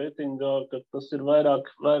komandu reitingā, ka tas ir vairāk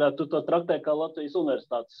tu to traktē kā Latvijas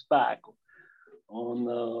universitātes spēku. Un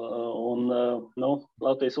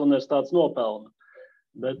Latvijas universitātes nopelna.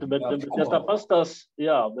 Bet ja tā pastās,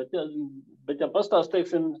 bet ja pastās,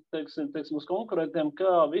 teiksim, uz konkurentiem,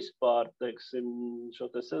 kā vispār, teiksim, šo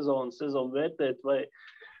te sezonu vērtēt, vai,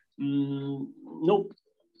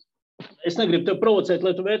 es negribu tev provocēt,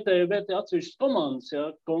 lai tu vērtē atsevišķas komandas,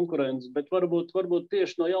 konkurences, bet varbūt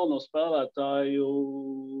tieši no jauno spēlētāju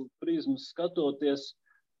prizmas skatoties,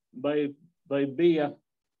 vai bija,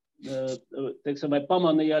 teiksim, vai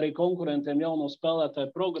pamanīja arī konkurentiem jauno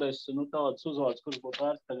spēlētāju progresu, tādas uzvārds, kurš būtu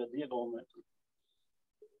vērts tagad iegaumēt?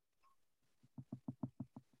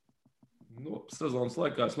 Sezonas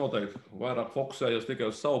laikā es noteikti vairāk fokusējos tikai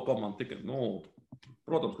uz savu komandu.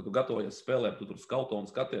 Protams, ka tu gatavojies spēlēt, tu tur skauto un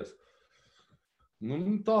skaties.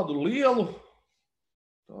 Tādu lielu,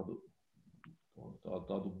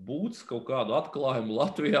 tādu būtis kaut kādu atklājumu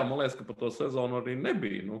Latvijā, man liekas, ka par to sezonu arī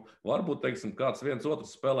nebija. Varbūt, teiksim, kāds viens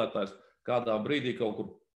otrs spēlētājs kādā brīdī kaut kur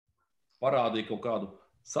parādīja kaut kādu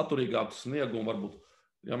saturīgāku sniegumu. Varbūt,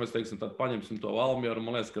 ja mēs, teiksim, tad paņemsim to Valmieru,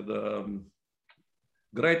 man liekas, kad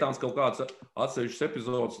Greitāns kaut kāds atsevišķs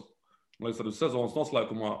epizods, man liekas, arī sezonas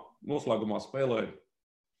noslēgumā spēlēja.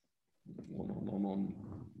 Un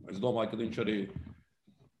es domāju, ka viņš arī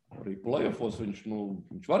play-offos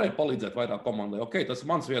viņš varēja palīdzēt vairāk komandai. Ok, tas ir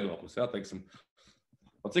mans viedoklis, teiksim.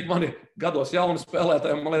 Cik man ir gados jauni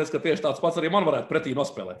spēlētāji, man liekas, ka tieši tāds pats arī man varētu pretī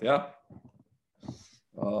nospēlēt,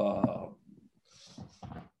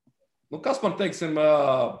 Kas man, teiksim,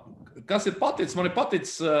 kas ir paticis? Man ir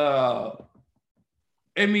paticis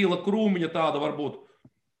Emīla Krūmiņa tāda varbūt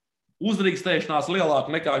uzrīkstēšanās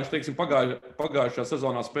lielāka nekā viņš, teiksim, pagājušajā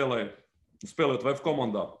sezonā spēlēt VF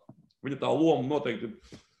komandā. Viņa tā loma noteikti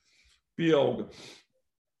pieauga.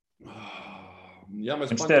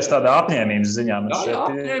 Viņš tieši tādā apņēmības ziņā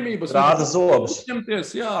rāda zobus.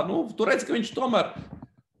 Tu redz, ka viņš tomēr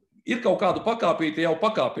ir kaut kādu pakāpīti jau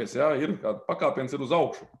pakāpies. Ir kāda pakāpiens ir uz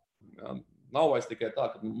augšu. Nav vairs tikai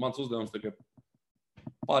tā, ka mans uzdevums tikai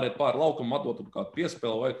pāriet pāri laukumu, atdot kādu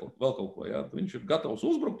piespēli vai vēl kaut ko. Viņš ir gatavs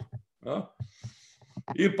uzbrukt.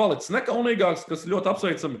 ir palicis nekaunīgāks, kas ļoti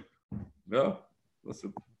apsveicami. Ja? Tas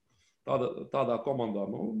ir tādā komandā.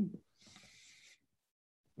 Nu,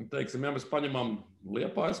 teiksim, ja mēs paņemam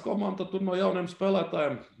Liepājas komandu, tad tur no jauniem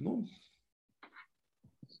spēlētājiem, man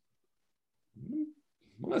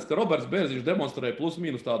liekas, ka Roberts Bērziņš demonstrēja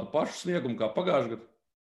plus-mínus tādu pašu sniegumu kā pagājušajā gadā.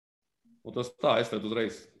 Un tas tā, es teiktu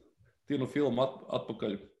uzreiz tinu filmu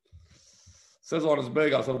atpakaļ. Sezonas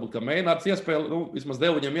beigās varbūt, ka Meinārds iespēja, vismaz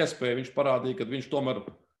deva viņam iespēju, viņš parādīja, ka viņš tomēr,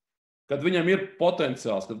 kad viņam ir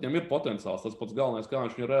potenciāls, tas pats galvenais, kā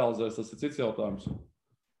viņš viņu realizēs, tas ir cits jautājums.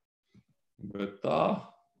 Bet tā,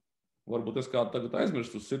 varbūt es kādu tagad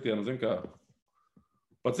aizmirstu uz sitienu, zinu, kā,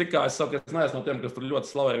 pat cik kā es saku, es neesmu no tiem, kas tur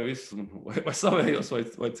ļoti slavēja visus, vai savējos,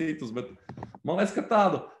 vai citus, bet man liekas, ka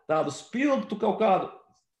tādu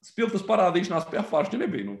spilgtas parādīšanās pie Afāršņa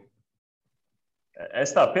nebija.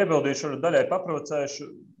 Es tā piebildīšu, daļai paprocēšu.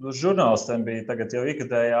 Žurnālistiem bija tagad jau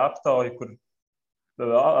ikgadējā aptauja, kur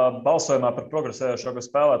balsojumā par progresējošāko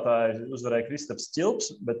spēlētāju uzvarēja Kristaps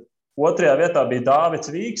Čilps, bet otrajā vietā bija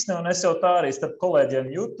Dāvids Vīksne, un es jau tā arī starp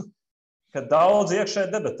kolēģiem jūtu, ka daudz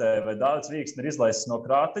iekšēji debatēja, vai Dāvids Vīksne ir izlaists no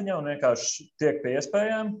krātiņa un vienkārši tiek pie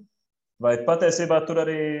iespējām, vai patiesībā tur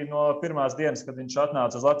arī no pirmās dienas, kad viņš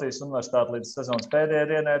atnāca uz Latvijas universitāti līdz sezonas pēdējai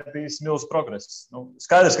dienai, ir bijis milzīgs progress.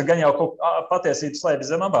 Skaidrs, ka gan jau kaut patiesība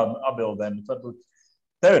slēpjas zem abām atbildēm, bet varbūt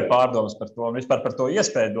tev ir pārdomas par to un vispār par to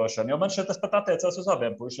iespēju došanu, jo man šeit tas pat attiecās uz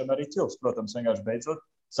abiem pušiem. Arī Čilps, protams, vienkārši beidzot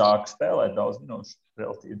sāka spēlēt daudz minūšu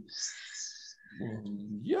relatīvi.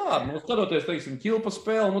 Jā, skatoties, teiksim, Čilpa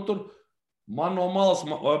spēli, tur man no malas,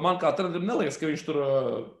 man kā trenerim neliekas, ka viņš tur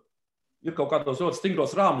ir kaut kādos ļoti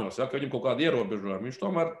stingros rāmjos, ja, ka viņam kaut kādi ierobežojumi.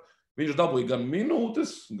 Viņš dabūja gan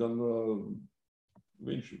minūtes, gan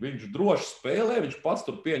viņš droši spēlē, viņš pats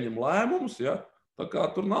tur pieņem lēmumus. Ja. Tā kā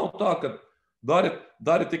tur nav tā, ka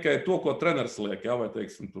dari tikai to, ko treneris liek, ja, vai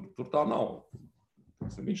teiksim, tur tā nav.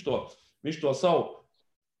 Viņš to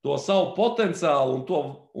savu potenciālu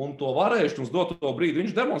un to varēšanu uz doto brīdi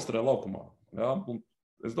viņš demonstrē laukumā. Ja.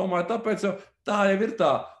 Es domāju, tāpēc tā jau ir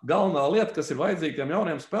tā galvenā lieta, kas ir vajadzīga tiem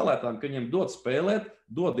jauniem spēlētājiem, ka viņiem dod spēlēt,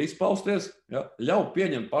 dod izpausties, ja, ļauj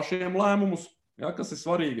pieņemt pašiem lēmumus, ja, kas ir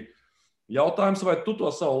svarīgi. Jautājums, vai tu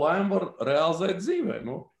to savu lēmumu var realizēt dzīvē?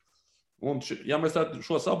 Un ja mēs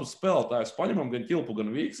šos abus spēlētājus paņemam, gan Čilpu,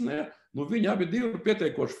 gan Vīksni, viņi abi divi ir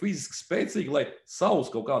pietiekoši fiziski spēcīgi, lai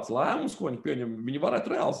savus kaut kāds lēmumus, ko viņi pieņem, viņi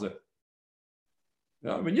varētu realizēt.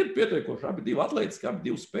 Ja, viņi ir pietiekoši, abi divi atlētiski, abi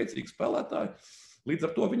divi spēcīgi spēlētāji. Līdz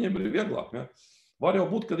ar to viņiem ir vieglāk. Ja. Var jau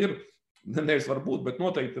būt, kad ir, nevis varbūt, bet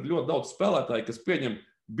noteikti ir ļoti daudz spēlētāji, kas pieņem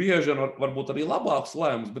bieži un varbūt arī labākus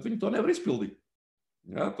lēmumus, bet viņi to nevar izpildīt.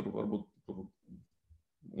 Ja, tur varbūt,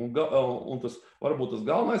 un tas varbūt tas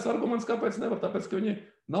galvenais arguments, kāpēc nevar, tāpēc, ka viņi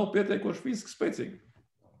nav pietiekoši fiziski spēcīgi.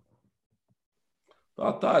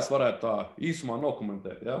 Tā es varētu tā īsumā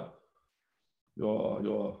nokomentēt. Ja.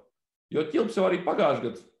 Jo Čilps jau arī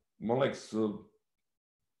pagājušajā gadā, man liekas,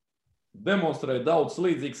 demonstrēja daudz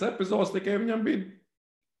līdzīgas epizodes, tikai viņam bija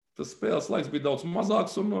tas spēles laiks bija daudz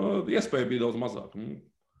mazāks un iespēja bija daudz mazāk.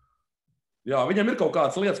 Jā, viņam ir kaut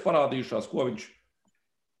kādas lietas parādījušās, ko viņš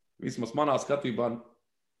vismaz manā skatībā,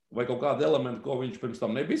 vai kaut kādi elementi, ko viņš pirms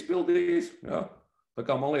tam nebija izpildījis. Jā. Tā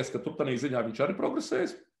kā man liekas, ka tur tādā ziņā viņš arī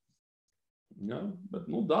progresēs. Jā,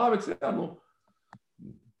 bet, Dāvids, jā,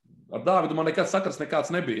 ar Dāvidu man nekad sakars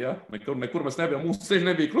nekāds nebija. Jā. Nekur mēs nebijām, mūsu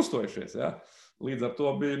ceļi nebija krustojušies. Jā. Līdz ar to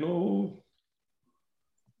bija,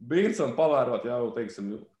 bija interesanti pavērot, jā, teiksim,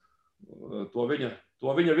 to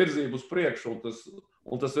viņa virzību uz priekšu.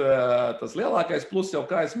 Un tas lielākais pluss jau,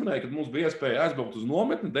 kā es minēju, kad mums bija iespēja aizbraukt uz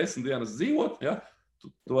nometni, 10 dienas dzīvot, jā,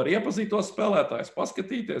 tu vari iepazīt tos spēlētājus,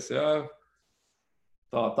 paskatīties, jā,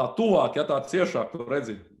 tā tuvāk, jā, tā ciešāk, tu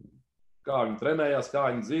redzi, kā viņi trenējās, kā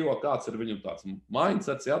viņi dzīvo, kāds ir viņam tāds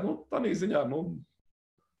mindsets, jā,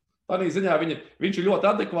 tādā ziņā viņš ir ļoti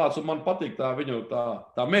adekvāts un man patīk tā viņu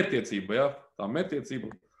tā mērķtiecība, ja? Tā mērķtiecība,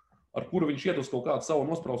 ar kuru viņš iet uz kaut kādu savu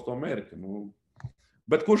nosprausto mērķi.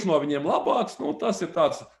 Bet kurš no viņiem labāks, tas ir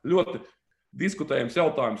tāds ļoti diskutējams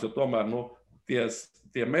jautājums, jo tomēr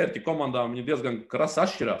tie mērķi komandām viņi diezgan krasi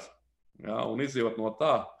atšķirās. Ja? Un izjūt no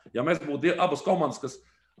tā, ja mēs būtu abas komandas,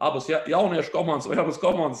 abas jauniešu komandas vai abas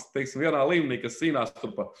komandas, teiksim, vienā līmenī, kas cīnās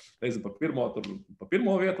tur pa pirmo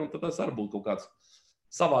vietu, un tad tas arī būtu kaut kāds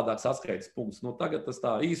savādāks atskaites punkts. Tagad tas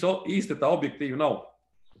tā īsti tā objektīvi nav.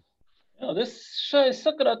 Jā, es šai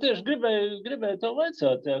sakarā tieši gribēju tev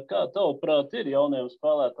vaicāt, ja, kā tavuprāt ir jauniem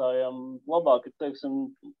spēlētājiem labāk,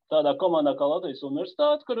 teiksim, tādā komandā kā Latvijas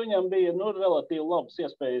universitāte, kur viņam bija relatīvi labas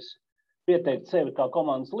iespējas pieteikt sevi kā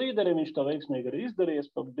komandas līderi, viņš to veiksmīgi arī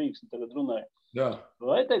izdarījies, par Vīksni tagad runāja. Jā.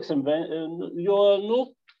 Vai, teiksim, jo,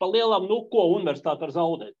 pa lielām, ko universitāte var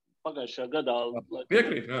zaudēt? pagājušajā gadā.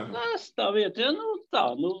 Piekrīt, jā. Tā vieta, ja,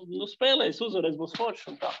 spēlēs, uzvarēs, būs forši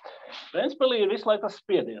un tā. Ventspilī ir visu laiku tas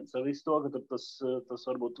spiediens ar visu to, ka tas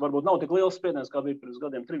varbūt nav tik liels spiediens, kā bija pirms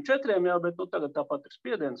gadiem 3-4, jā, bet tagad tāpat ir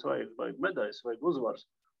spiediens, vajag medaļas, vajag uzvaras.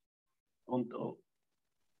 Un,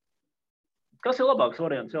 kas ir labāks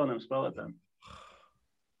variants jauniem spēlētājiem?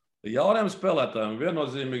 Jauniem spēlētājiem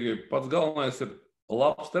viennozīmīgi pats galvenais ir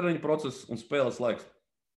labs treniņu process un spēles laiks.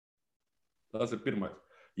 Tas ir pirmais.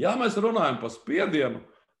 Ja mēs runājam par spiedienu,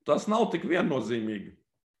 tas nav tik viennozīmīgi.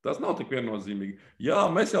 Jā,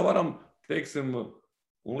 mēs jau varam, teiksim,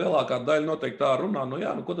 un lielākā daļa noteikti tā runā,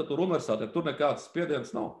 ko tad tur universitātē, tur nekāds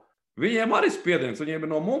spiediens nav. Viņiem arī spiediens, viņiem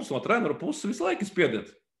ir no mums, no treneru puses visu laiku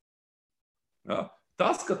spiediens. Ja?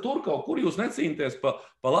 Tas, ka tur kaut kur jūs necīnīties pa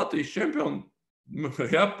Latvijas čempionu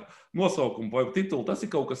nosaukumu vai titulu, tas ir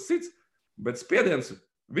kaut kas cits, bet spiediens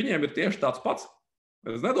viņiem ir tieši tāds pats.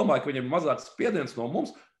 Es nedomāju, ka viņiem ir mazāks spiediens no mums,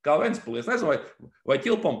 kā Ventspilī. Es nezinu, vai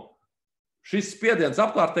Ķilpam šis spiediens,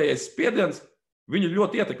 apkārtējais spiediens, viņu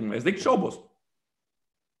ļoti ietekmē. Es tik šaubos.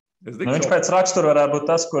 Viņš pēc rakstura varētu būt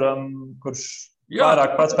tas, kurš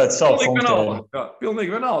vairāk pats pēc savu funkciju.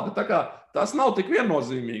 Pilnīgi vienalga. Tā kā tas nav tik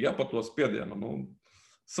viennozīmīgi, par to spiedienu.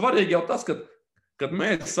 Svarīgi jau tas, kad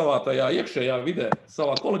mēs savā tajā iekšējā vidē,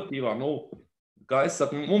 savā kolektīvā, kā es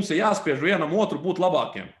saku, mums ir jāspiež vienam otru būt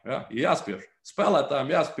labākiem. Ja? Jāspiež.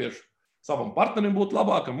 Spēlētājiem jāspiež savam partnerim būt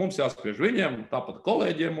labākam, mums jāspiež viņiem, tāpat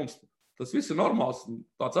kolēģiem mums. Tas viss ir normāls,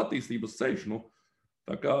 tāds attīstības ceļš.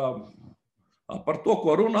 Tā kā par to,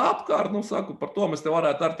 ko runā apkārt, saku, par to mēs te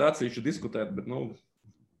varētu ar te atsevišķi diskutēt, bet,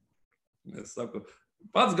 es saku,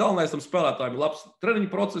 pats galvenais tam spēlētājiem ir labs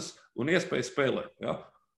treniņu process un iespēja spēlēt. Ja?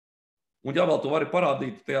 Un ja vēl tu vari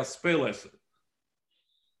parādīt tajās spēlēs,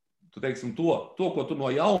 tu teiksim to, ko tu no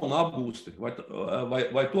jauna apgūsti, vai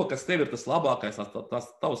to, kas tev ir tas labākais, tās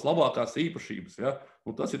tavas labākās īpašības, ja?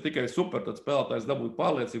 Un tas ir tikai super, tad spēlētājs dabūja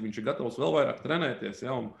pārliecību, viņš ir gatavs vēl vairāk trenēties,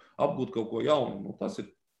 ja? Un apgūt kaut ko jaunu. Tas ir.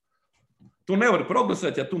 Tu nevari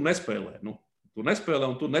progresēt, ja tu nespēlē. Tu nespēlē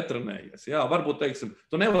un tu netrenējies. Ja? Varbūt, teiksim,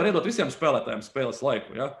 tu nevari iedot visiem spēlētājiem spēles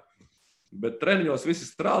laiku, ja? Bet treniņos visi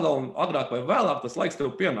strādā un agrāk vai vēlāk tas laiks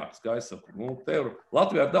tev pienāks, kā es saku.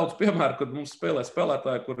 Latvijā ir daudz piemēru, kad mums spēlē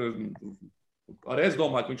spēlētāji, kur arī es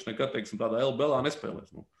domāju, ka viņš nekad, teiksim, tādā LBL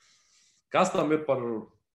nespēlēs. Kas tam ir par,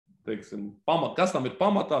 teiksim, kas tam ir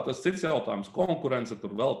pamatā, tas cits jautājums. Konkurence,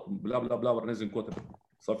 tur vēl bļā, nezinu, ko te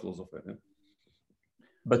safilozofē. Ja?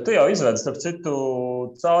 Bet tu jau izvedi, starp citu,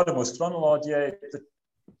 cauri mūsu kronoloģijai,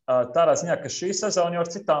 tādā ziņā, ka šī sezona jau ar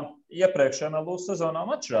citām iepriekšējām LU sezonām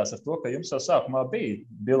atšķirās ar to, ka jums jau sākumā bija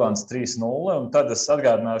bilants 3-0, un tad es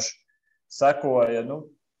atgādināšu, sekoja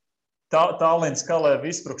Tallinas Kalēva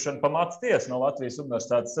izsprukšana pa matu tiesu no Latvijas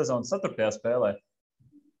universitātes sezonas 4. spēlē.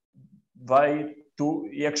 Vai tu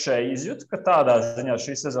iekšēji izjūti, ka tādā ziņā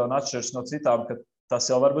šī sezona atšķiras no citām, ka tas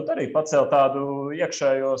jau varbūt arī pacēl tādu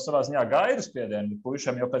iekšējo savā ziņā gaidu spiedienu?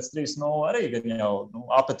 Puišiem jau pēc 3-0 arī gan jau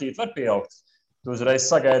apetīti var pieaugt. Tu uzreiz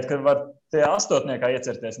sagaidi, ka var tie astotniekā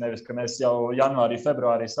iecerties, nevis, ka mēs jau janvārī,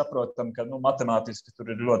 februārī saprotam, ka matemātiski tur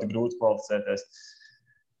ir ļoti grūti kvalificēties.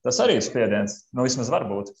 Tas arī ir spiediens. Vismaz var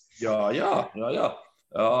būt. Jā.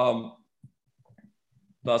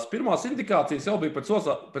 Tās pirmās indikācijas jau bija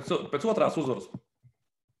pēc otrās uzvaras.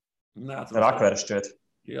 Rakvere šķiet.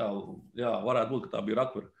 Jā, varētu būt, ka tā bija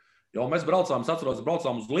Rakvere. Jo mēs braucām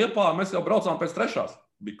uz Liepāju, mēs jau braucām pēc trešās.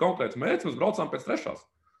 Bija konkrēts mērķis, mēs braucām pēc trešās.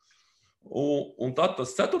 Un tad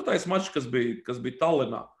tas 4. mačs, kas bija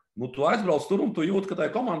Tallinā, tu aizbrauc tur un tu jūti, ka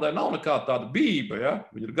tai komandai nav nekāda tāda bijība, ja?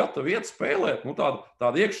 Viņi ir gatavi iet spēlēt,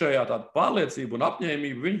 tāda iekšējā tāda pārliecība un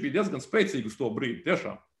apņēmība, viņi bija diezgan spēcīgi uz to brīdi,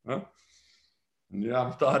 tiešām. Ja? Jā,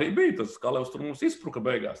 tā arī bija, tas Kalevs tur mums izspruka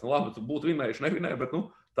beigās. Labi, tu būtu vinējuši, nevinēji, bet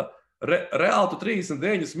reāli tu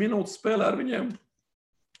 39 minūtes spēlē ar viņiem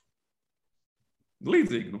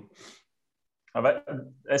līdzīgi,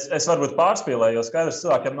 Es varbūt pārspīlēju, jo skaidrs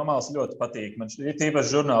cilvēkiem no malas ļoti patīk. Man ir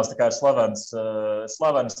tīpaši žurnālistikā ir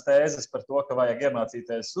slavenas tēzes par to, ka vajag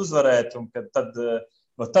iemācīties uzvarēt, un ka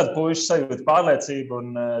tad puiši sajūt pārliecību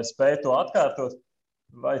un spēj to atkārtot.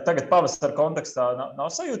 Vai tagad pavasara kontekstā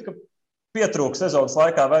nav sajūta, ka pietrūka sezonas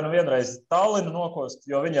laikā vai vienreiz Tallinu nokost,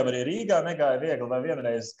 jo viņam arī Rīgā negāja viegli, vai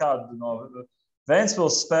vienreiz kādu no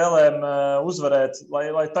Ventspils spēlēm uzvarēt,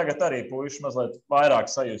 lai tagad arī puiši mazliet vairāk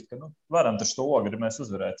sajust, ka varam taču to ogri mēs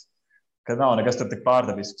uzvarēt, ka nav nekas tur tik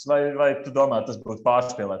pārdabisks. Vai tu domā, tas būtu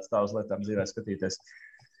pārspēlēts tā uz lietām dzīvē skatīties?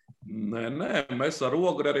 Nē, mēs ar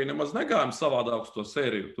ogri arī nemaz negājām savādāk uz to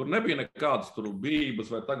sēriju. Tur nebija nekādas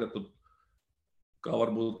bijības vai tagad, kā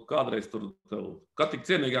varbūt kādreiz tur, kā tik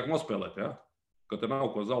cienīgāk nospēlēt, ja? Ka te nav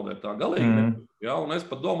ko zaudēt tā galīgi. Ja? Un es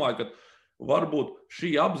pat domāju, ka varbūt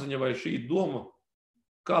šī apziņa vai šī doma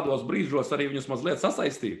kādos brīžos arī viņus mazliet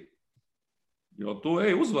sasaistīt. Jo tu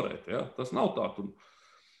ej uzvarēt, ja? Tas nav tā.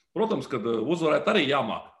 Protams, kad uzvarēt arī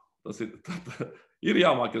jāmāk. Tas ir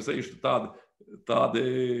jāmāk, jo sevišķi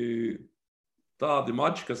tādi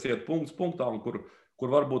mači, kas iet punkts punktā, un kur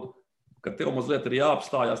varbūt, kad tev mazliet ir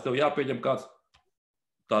jāapstājās, tev jāpieņem kāds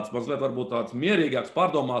tāds mazliet varbūt tāds mierīgāks,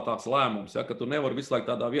 pārdomātāks lēmums, ja? Ka tu nevari visu laiku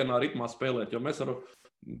tādā vienā ritmā spēlēt, jo mēs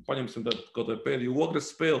paņemsim kaut vai pēdējo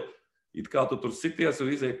Ogres spēli, it kā tu tur sities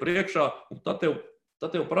un izēji priekšā, un tad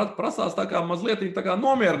tev prasās tā kā mazliet tā kā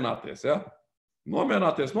nomierināties, ja?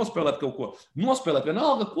 Nomierināties, nospēlēt kaut ko. Nospēlēt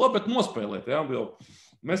vienalga ko, bet nospēlēt, ja? Jo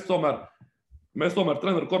mēs tomēr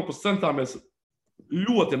treneru korpusu centāmies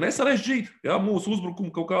ļoti nesarežģīt, ja? Mūsu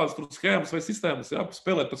uzbrukumu kaut kādas tur schēmas vai sistēmas, ja?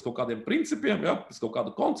 Spēlēt pēc kaut kādiem principiem, ja? Pēc kaut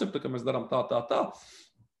kāda koncepta, ka mēs darām tā.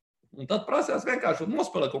 Un tad prasījās vienkārši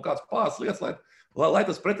nospēlēt kaut kādas pāris lietas, lai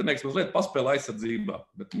tas pretinieks mazliet paspēlē aizsardzībā.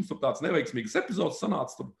 Bet mums tur tāds neveiksmīgs epizods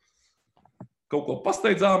sanāca, tur kaut ko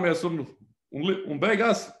pasteidzāmies un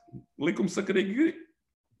beigās likumsakarīgi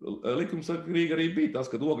arī bija tas,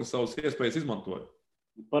 kad Ogres savas iespējas izmantoja.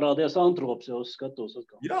 Parādījās Antrops jau skatos.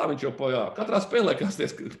 Atkal. Jā, viņš jau katrā spēlē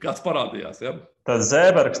kāds parādījās. Ja? Tad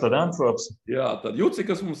Zēbergs, tad Antrops. Jā, tad Juci,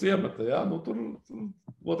 kas mums iemeta, ja? Tur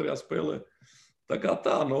otrajā spēlē. Tā kā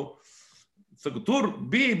tā, saku, tur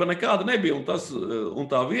bība nekāda nebija, un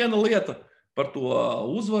tā viena lieta par to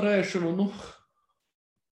uzvarēšanu,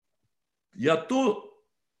 ja tu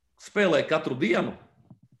spēlē katru dienu,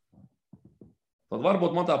 tad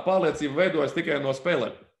varbūt man tā pārliecība veidojas tikai no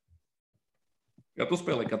spēlēm. Ja tu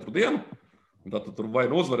spēlē katru dienu, tad tu tur vai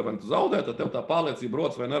nu uzvari, vai tu zaudē, tad tev tā pārliecība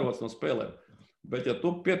rodas vai nerodas no spēlēm. Bet ja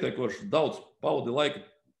tu pietiekoši daudz paudi laika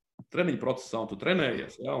treniņu procesā un tu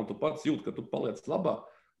trenējies, ja, un tu pats jūti, ka tu paliec labāk,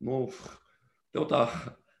 tev tā,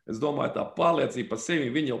 es domāju, tā pārliecība par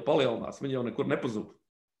sevi, viņa jau palielinās, viņa jau nekur nepazūd.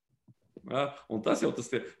 Ja, un tas jau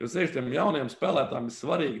sevišķi tiem jauniem spēlētājiem ir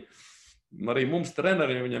svarīgi. Arī mums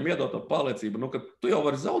treneriem viņam iedot tā pārliecība, ka tu jau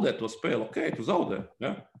vari zaudēt to spēli, ok, tu zaudē,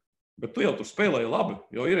 ja? Bet tu jau tur spēlēji labi,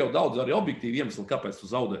 jo ir jau daudz arī objektīvi iemesli, kāpēc tu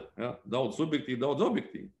zaudē. Ja? Daudz subjektīvi, daudz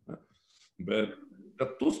objektīvi. Ja? Bet,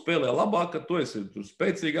 kad tu spēlē labāk, kad tu esi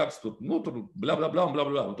spēcīgāks, tur bļā,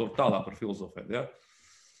 un tur tālāk par filozofēt. Ja?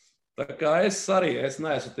 Tā kā es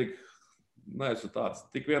neesmu tāds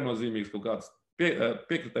tik viennozīmīgs kaut kāds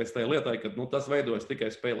piekritējs tajā lietai, ka tas veidojas tikai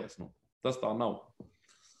spēlēs. Tas tā nav.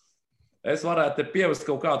 Es varētu te pievest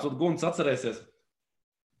kaut kāds, un Guns atcerēsies,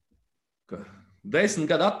 ka 10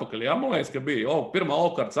 gadu atpakaļ, jā, man liekas, ka bija pirmā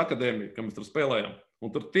Okartas akadēmija, ka mēs tur spēlējām. Un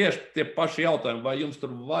tur tieši tie paši jautājumi, vai jums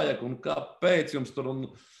tur vajag un kāpēc jums tur, un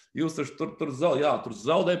jūs tur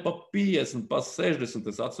zaudēja pa 50, pa 60,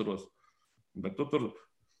 es atceros. Bet tu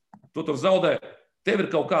tur zaudē, tev ir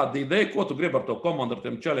kaut kāda ideja, ko tu gribi ar to komandu, ar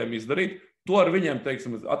tiem čaļiem izdarīt. To ar viņiem,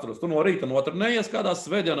 teiksim, atceros, tu no rīta notrenējies kādā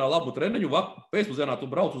svētdienā labu treniņu, pēcpusdienā tu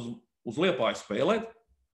brauc uz Liepāju spēlēt,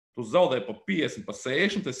 tu zaudēji pa 50, pa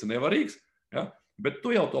 60, tas ir nevarīgs. Ja? Bet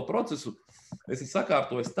tu jau to procesu esi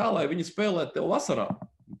sakārtojis tā, lai viņi spēlētu tev vasarā.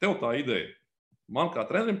 Tev tā ideja. Man kā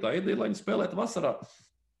trenerim tā ideja, lai viņi spēlētu vasarā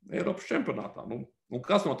Eiropas čempionātā. Un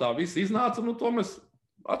kas no tā viss iznāca, to mēs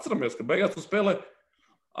atceramies, ka beigās tu spēlē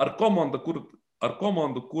ar komandu,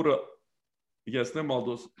 kura, ja es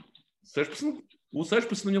nemaldos,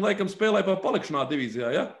 16 viņi laikam spēlēja pa palikšanā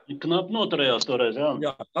divīzijā, ja? Knap noturējās toreiz, jā.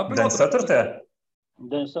 Jā, 94.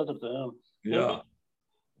 94. jā. Jā.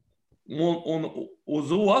 Un uz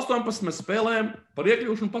U18 mēs spēlējam par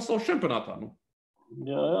iekļūšanu pasaules čempionātā.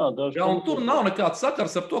 Jā, un tur nav nekāds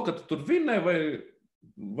sakars ar to, ka tu tur vinnē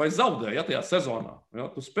vai zaudē, ja, tajā sezonā. Ja?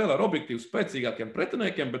 Tu spēlē ar objektīvi spēcīgākiem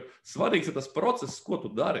pretiniekiem, bet svarīgs ir tas process, ko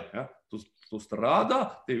tu dari. Ja? Tu strādā,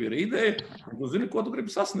 tev ir ideja, un tu zini, ko tu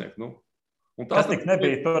gribi sasniegt. Tas tik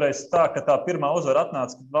nebija toreiz tā, ka tā pirmā uzvara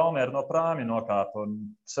atnāca, kad Valmiera no Prāmja nokāpa un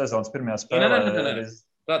sezonas pirmajā spēlē. Ne.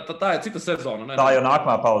 Tā ir cita sezona. Ne? Tā jau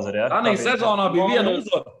nākamā pauze ir, ja? Tā sezonā bija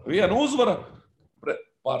viena uzvara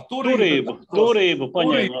par turību. Turību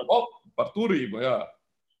paņēmāt. Par turību, jā.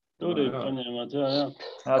 Turību paņēmāt, jā.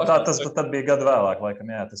 Tas tad bija gadu vēlāk,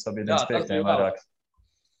 laikam, jā. Tas bija 95. vairāk.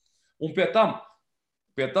 Un pie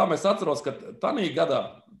tam es atceros, ka tanī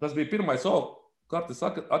gadā, tas bija pirmais Okartas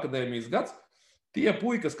akadēmijas gads, tie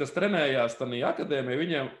puikas, kas trenējās tanī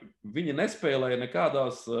akadēmijā, viņi nespēlēja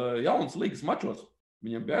nekādās jaunas līgas mačos.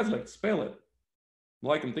 Viņiem bija aizliegts spēlēt.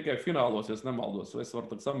 Laikam tikai finālos, ja es nemaldos, vai es varu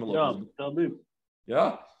tad samelot. Jā, tā bija. Jā?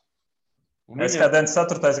 Es kā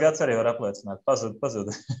 94. gads arī varu apliecināt.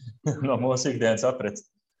 Pazuda no mūsu ikdienas aprits.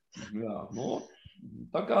 Jā,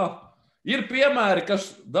 tā kā ir piemēri, kas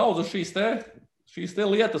daudz šīs te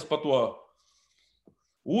lietas par to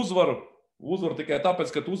uzvaru uzvar tikai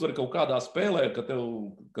tāpēc, ka tu uzvari kaut kādā spēlē, ka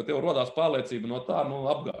tev rodās pārliecība no tā,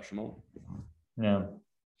 apgāšu. Jā.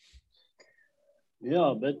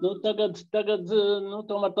 Jā, bet tagad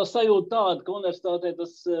tomēr tā sajūta tāda, ka universitātē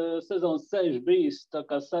tas sezonas ceļš bijis tā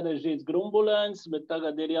kā sarežģīts grumbuļēns, bet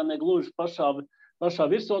tagad ir, ja ne gluži pašā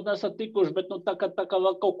virsotnē esat tikuši, bet tā kā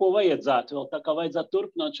vēl kaut ko vajadzētu, vēl tā kā vajadzētu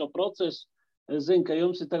turpināt šo procesu. Es zinu, ka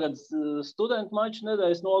jums ir tagad studentu maču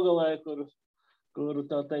nedēļas nogalē, kur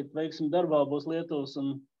tā teikt, veiksim darbā būs Lietuvas,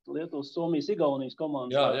 Somijas, Igaunijas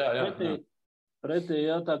komandas. Jā. Pretī,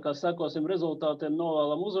 tā kā sekosim rezultātiem,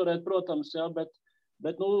 novēlam uzvarēt, protams,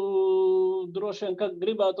 bet droši vien, ka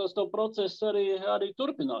gribētos to procesu arī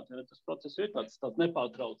turpināt, jo tas process ir tāds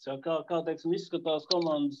nepārtrauc. Kā teiksim, izskatās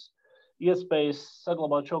komandas iespējas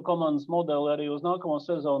saglabāt šo komandas modeli arī uz nākamo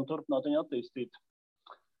sezonu, turpināt viņu attīstīt?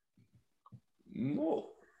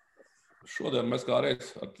 Šodien mēs kā reiz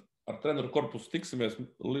ar treneru korpusu tiksimies,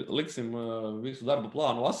 liksim visu darbu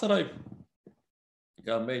plānu vasarai.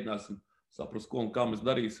 Mēģināsim saprast, ko un kā mēs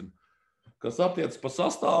darīsim. Kas attiec pa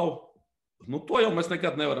sastāvu, to jau mēs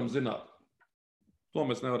nekad nevaram zināt. To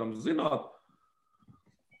mēs nevaram zināt,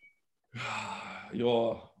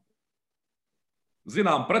 jo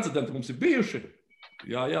zinām precedenti mums ir bijuši.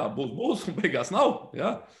 Jā, būs un beigās nav.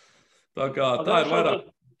 Jā. Tā kā tā ir vairāk.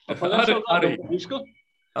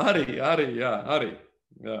 Arī.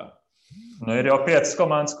 Jā. Ir jau 5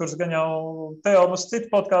 komandas, kuras gan jau Teo mums citu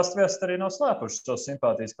podcastu viest arī nav slēpušas šo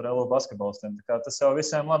simpātijas par LO basketbolistiem. Tā kā tas jau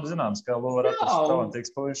visiem labi zināms, ka LO var atrast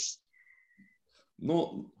talantīgs puišs.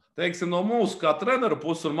 Teiksim, no mūsu kā treneru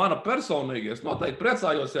puses un mana personīgi, es noteikti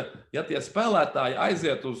priecājos, ja tie spēlētāji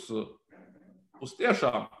aiziet uz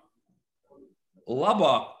tiešām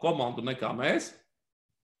labāku komandu nekā mēs.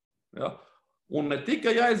 Ja? Un ne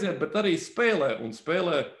tikai aiziet, bet arī spēlē. Un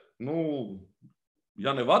spēlē,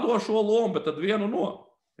 ja ne vadošo lomu, bet tad vienu no.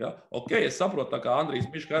 Ja? Ok, es saprotu, tā kā Andrijs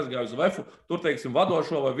Miška aizgāja uz VEFu, tur, teiksim,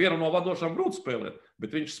 vadošo vai vienu no vadošām grūti spēlēt.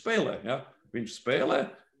 Bet viņš spēlē, ja?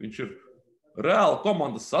 Viņš ir reāla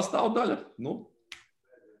komandas sastāvdaļa.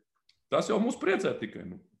 Tas jau mūs priecē tikai.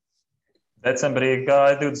 Decembrī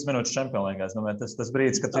gāja 20 minūtes čempionlīgās. Tas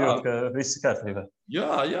brīdis, kad jūt, ka viss ir kārtībā.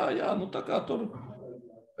 Jā. Tā kā tur...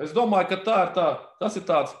 Es domāju, ka tas ir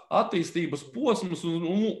tāds attīstības posms,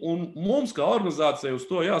 un mums kā organizācija uz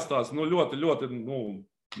to jāstāsta ļoti, ļoti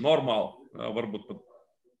normāli. Jā,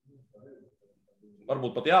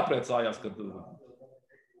 varbūt pat jāpriecājās, ka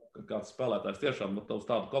kāds spēlētājs tiešām uz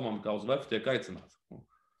tādu komandu kā uz VEF tiek aicināts.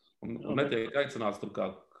 Un netiek aicināts tur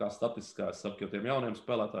kā statistiskā, es saku, jo tiem jauniem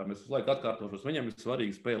spēlētājiem, es visu laiku atkārtošos, viņiem ir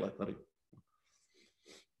svarīgi spēlēt arī.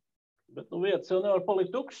 Bet vietas jau nevar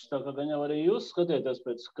palikt tukšas, tā kā gan jau arī jūs skatieties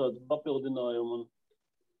pēc kādu papildinājumu.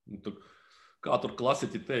 Kā tur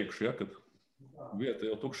klasiķi teikuši, ja, kad vieta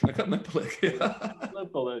jau tukša nekad nepaliek. Jā.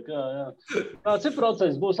 Nepaliek, jā. Kāds ir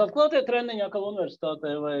process? Būs atklātie treniņi atkal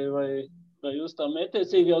universitātē vai jūs tā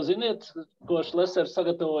mētiecīgi jau ziniet, ko Šlesers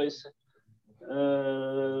sagatavojas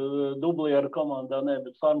Dublieru komandā,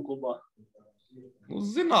 bet Farm klubā?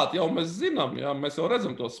 Zināt, jau mēs zinām, jā, mēs jau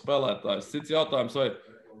redzam tos spēlētājus. Cits jautājums, vai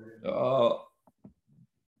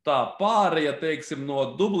tā pārēja, teiksim,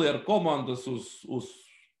 no Dublieru komandas uz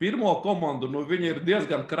pirmo komandu, viņa ir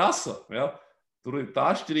diezgan krasa. Ja? Tur ir tā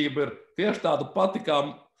atšķirība ir tieši tāda pati, kā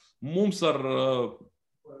mums ar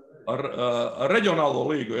reģionālo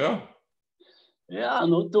līgu. Ja? Jā,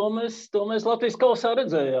 to mēs Latvijas kausā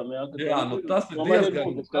redzējām. Jā, tas ir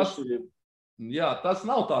diezgan... Jā, tas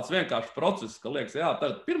nav tāds vienkāršs process, ka liekas, jā,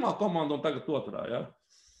 tagad pirmā komanda un tagad otrā. Ja?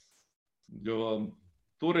 Jo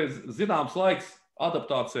tur ir zināms laiks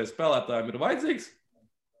adaptācijai spēlētājiem ir vajadzīgs.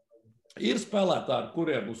 Ir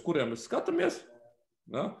spēlētāji, uz kuriem mēs skatāmies,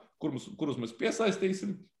 ja, kurus mēs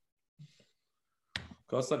piesaistīsim.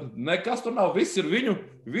 Kā saka, nekas tur nav, viss ir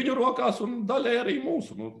viņu rokās un daļai arī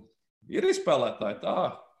mūsu. Ir izspēlētāji,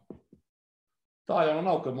 tā jau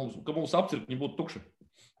nav, ka mums apcirkņi būtu tukši.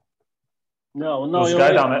 Jā, un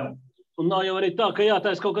nav jau arī tā, ka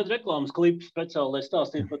jātaisa kaut kāds reklāmas klips speciāli, lai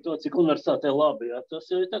stāstītu par to, cik universitātē labi. Jā. Tas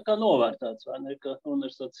jau ir tā kā novērtēts, vai ne, ka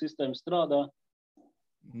universitātes sistēma strādā.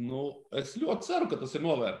 Es ļoti ceru, ka tas ir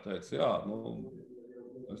novērtēts. Jā,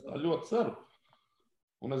 es tā ļoti ceru.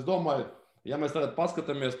 Un es domāju, ja mēs tagad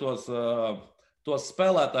paskatāmies tos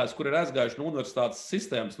spēlētājus, kuri ir aizgājuši no universitātes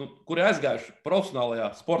sistēmas, kuri ir aizgājuši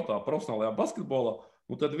profesionālajā sportā, profesionālajā basketbolā,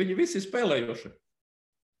 tad viņi visi ir spēlējoši.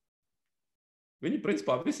 Viņi,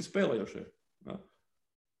 principā, visi spēlējošie. Ja.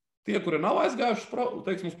 Tie, kuri nav aizgājuši,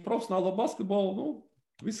 teiksim, uz profesionālo basketbolu,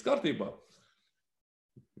 viss kārtībā.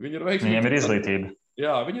 Viņiem ir izglītība.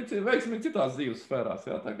 Jā, viņi ir veiksmīgi citās dzīves sfērās.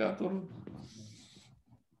 Jā, tā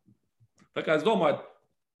kā es domāju,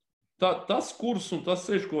 tas kurs un tas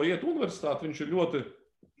ceļš, ko iet universitāte,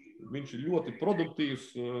 viņš ir ļoti produktīvs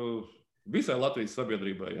visai Latvijas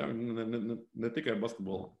sabiedrībai, ja? Ne tikai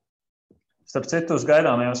basketbolā. Starp citu, uz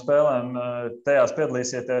gaidāmajām spēlēm tajās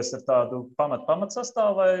piedalīsieties ar tādu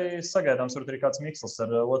pamatsastāvu vai sagaidāms varbūt arī kāds mikslis ar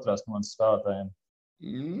otrās komandas spēlētājiem?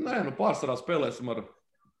 Nē, pārsvarā spēlēsim ar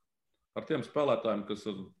tiem spēlētājiem, kas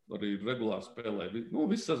arī regulāri spēlē.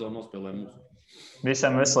 Visu sezonu nospēlē mūsu.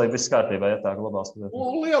 Visiem veselība, viss kārtībā, ja tā globāls spēlē.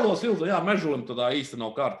 Lielos ilgi, jā, Mežulim tādā īsti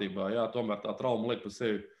nav kārtībā, jā, tomēr tā trauma liek pa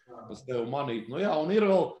sevi manīt. Jā, un ir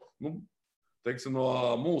vēl, teiksim, no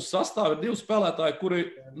mūsu sastāva ir 2 spēlētāji, kuri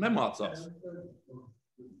nemācās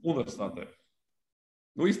universitātē.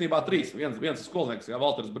 Īstenībā 3. Viens ir skolnieks, jā,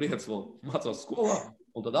 Valters Briets vēl mācās skolā,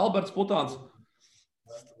 un tad Alberts Putāns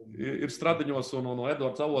ir Stradiņos, un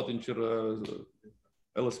Edvards Avotiņš ir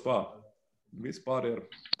LSPā. Vispār ir.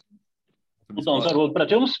 Putāns varbūt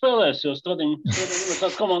pret jums spēlēs, jo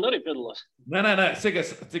Stradiņas komanda arī piedalās. Nē, cik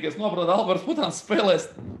es noprotu, Alberts Putāns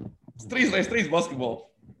spēlēs 3x3 basketbolu.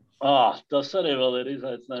 Tas arī vēl ir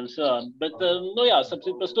izaicinājums, jā. Bet, jā,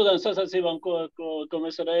 sapratu par studentu sasacībām, ko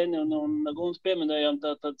mēs ar Reini un Guns pieminējām,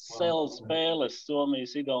 tad SEL spēles,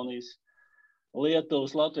 Somijas, Igaunijas,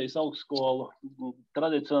 Lietuvas, Latvijas augstskolu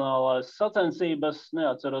tradicionālās sacensības,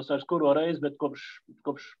 neatceros vairs kuro reizi, bet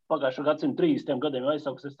kopš pagājušā gadsimta 30 gadiem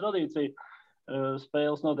aizsauksies tradīcija.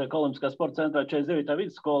 Spēles notiek Olimpiskā sporta centrā 49.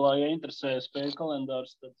 vidusskolā. Ja interesē spēļu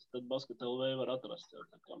kalendārs, tad Basket LV var atrast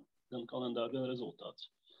gan kalendāru, gan rezultātus.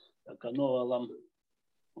 Tā kā novēlam,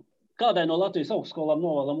 kādai no Latvijas augstskolām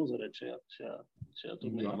novēlam uzvarēt šajā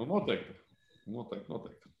turnīrā? Jā, noteikti.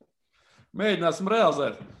 Mēģināsim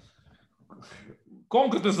realizēt.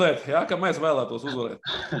 Konkretizēt, jā, ka mēs vēlētos uzvarēt.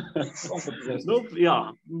 Jā,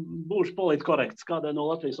 būšu politkorekts, kādai no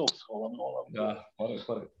Latvijas augstskolām novēlam. Jā,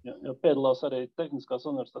 pareizi. Ja piedalās arī Tehniskās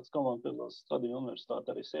universitātes komanda, piedalās Stradiņu universitāte,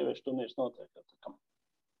 arī sieviešu turnīrs notiek.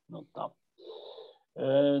 Tā.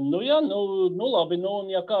 Labi, un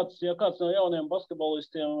ja kāds no jauniem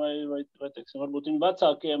basketbolistiem vai teiksim, varbūt viņu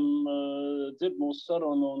vecākiem dzird mūsu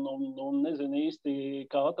sarunu un nezina īsti,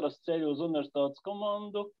 kā atrast ceļu uz universitātes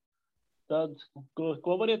komandu, tad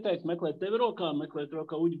ko var ieteikt? Meklēt tevi rokā, meklēt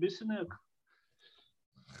rokā Uģi Bisinieku?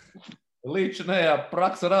 Līdzinējā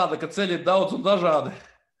praksa rāda, ka ceļi ir daudz un dažādi.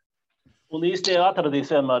 Un īsti atradīs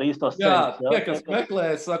vienmēr īstos ceļus. Jā, tie, kas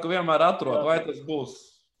meklē, es saku, vienmēr atrod, vai tas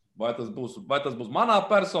būs manā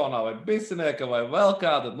personā, vai Bisinieka, vai vēl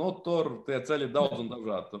kāda, tur tie ceļi ir daudz un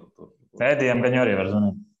dažādi. Ēdijam gan arī var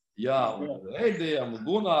zvanīt. Jā, Ēdijam,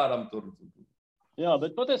 Gunāram tur. Jā,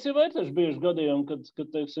 bet patiesībā ir taču bijuši gadījumi, kad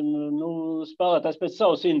teiksim, spēlētājs pēc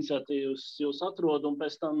savas iniciatīvas jūs atrod un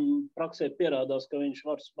pēc tam praksē pierādās, ka viņš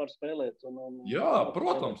var spēlēt. Jā,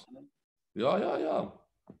 protams. Jā.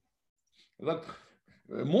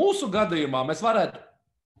 Mūsu gadījumā mēs varētu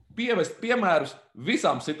pievest piemērus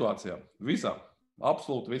visām situācijām. Visām.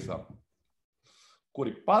 Absolūti visām.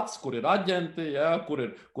 Kur ir pats, kur ir aģenti, ja,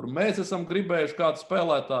 kur mēs esam gribējuši kādu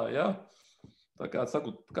spēlētāju. Ja. Tā kā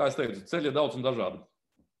es teicu, ceļi ir daudz un dažādi.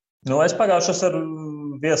 Es pagājušos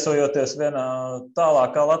viesojoties vienā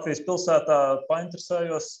tālākā Latvijas pilsētā,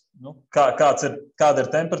 painteresējos, kāda ir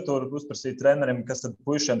temperatūra, uzprasīja trenerim, kas tad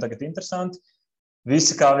puišiem tagad interesanti.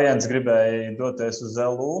 Visi kā viens gribēja doties uz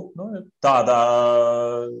LU. Tāda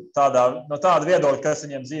viedokļa, kas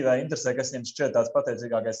viņiem dzīvē interesē, kas viņiem šķiet tāds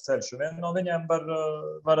pateicīgākais ceļš. Un viena no viņiem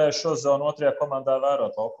varēja šo zonu otrajā komandā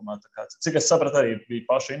vērot laukumā. Cik es sapratu, arī bija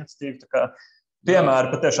paša iniciatīva. Piemēri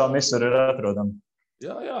patiešām visur ir atrodami.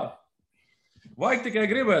 Jā. Vajag tikai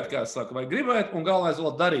gribēt, kā es saku. Vajag gribēt un galvenais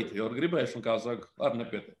vēl darīt, jo ar gribēšanu, kā saku, arī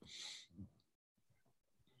nepietiek.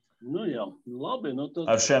 Jā, labi. Tad...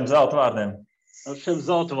 Ar šiem zelta vārdiem. Ar šiem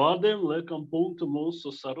zelta vārdiem liekam punktu mūsu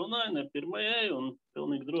sarunai, ne pirmajai un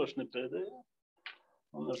pilnīgi droši ne pēdējai.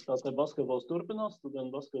 Universitātē basketbols turpinās,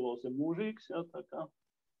 studentu basketbols ir mūžīgs, jā,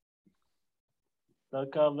 tā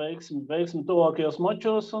kā veiksim tuvākajos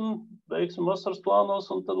mačos un veiksim vasaras plānos,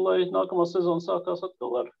 un tad, lai nākamā sezona sākās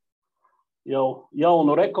atkal ar jau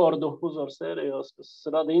jaunu rekordu uzvaru sērijās, kas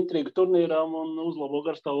rada intrigu turnīrām un uzlabo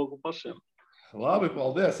garstāvokli pašiem. Labi,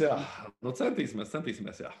 paldies, jā.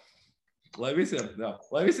 Centīsimies, jā. Lai visiem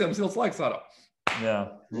silts laiks ārā.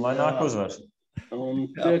 Jā, lai nāk uzvars. Un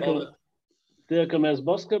tiekamies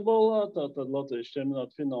basketbolā, tātad Latvijas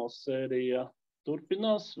čempionāta fināls sērija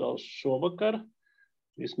turpinās vēl šovakar,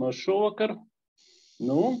 vismaz šovakar.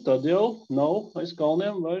 Tad jau nav aiz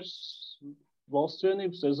kalniem vairs valsts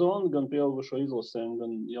vienības sezona, gan pieaugušo izlasēm,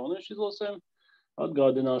 gan jauniešu izlasēm.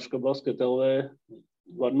 Atgādināšu, ka Basket LV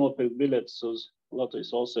var nopirkt biļetes uz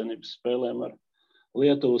Latvijas valsts vienības spēlēm ar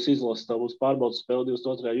Lietuvas izlases, tā būs pārbaudas spēle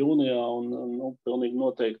 22. jūnijā, un pilnīgi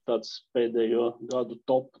noteikti tāds pēdējo gadu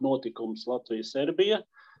top notikums Latvija-Serbija.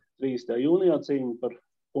 30. jūnijā cīņa par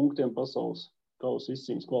punktiem pasaules kausa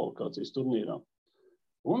izcīņas kvalifikācijas turnīrā.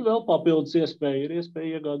 Un vēl papildus ir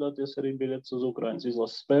iespēja iegādāties arī biļetes uz Ukrainas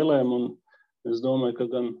izlases spēlēm, un es domāju, ka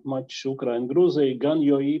gan mačs Ukraina-Gruzija, gan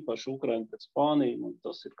jo īpaši Ukraina pret Spāniju, un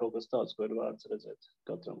tas ir kaut kas tāds, ko ir vērts redzēt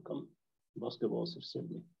katram, kam basketbols ir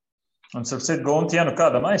sirdī. Un, starp citu, Gunti, ja nu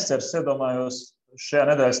kādam aizceras, iedomājos, šajā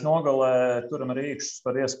nedēļas nogalē turam arī īkšķus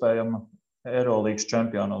par iespējamu Eirolīgas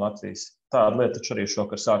čempionu Latvijas. Tāda lieta taču arī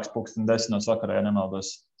šokar sāks 10:10 vakarā, ja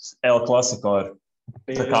nemaldos. El Clasico ir.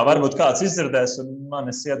 Tā kā varbūt kāds izdzirdēs un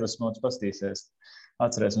manis iedvesmots pastīsies.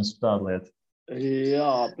 Atcerēsimies par tādu lietu.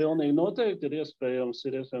 Jā, pilnīgi noteikti ir iespējams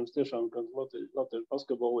tiešām, ka Latvijas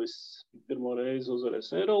basketbolists pirmo reizi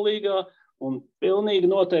uzvarēs Eirolīgā, un pilnīgi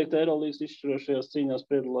noteikti Eirolīgas izšķirošajās cīņās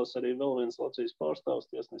piedalās arī vēl viens Latvijas pārstāvs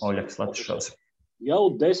tiesnesis. Oļegs Latvišovs. Jau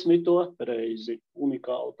 10. reizi.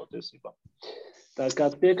 Unikāli patiesībā. Tā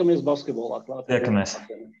kā tiekamies basketbolā. Tiekamies.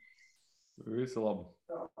 Visu labu.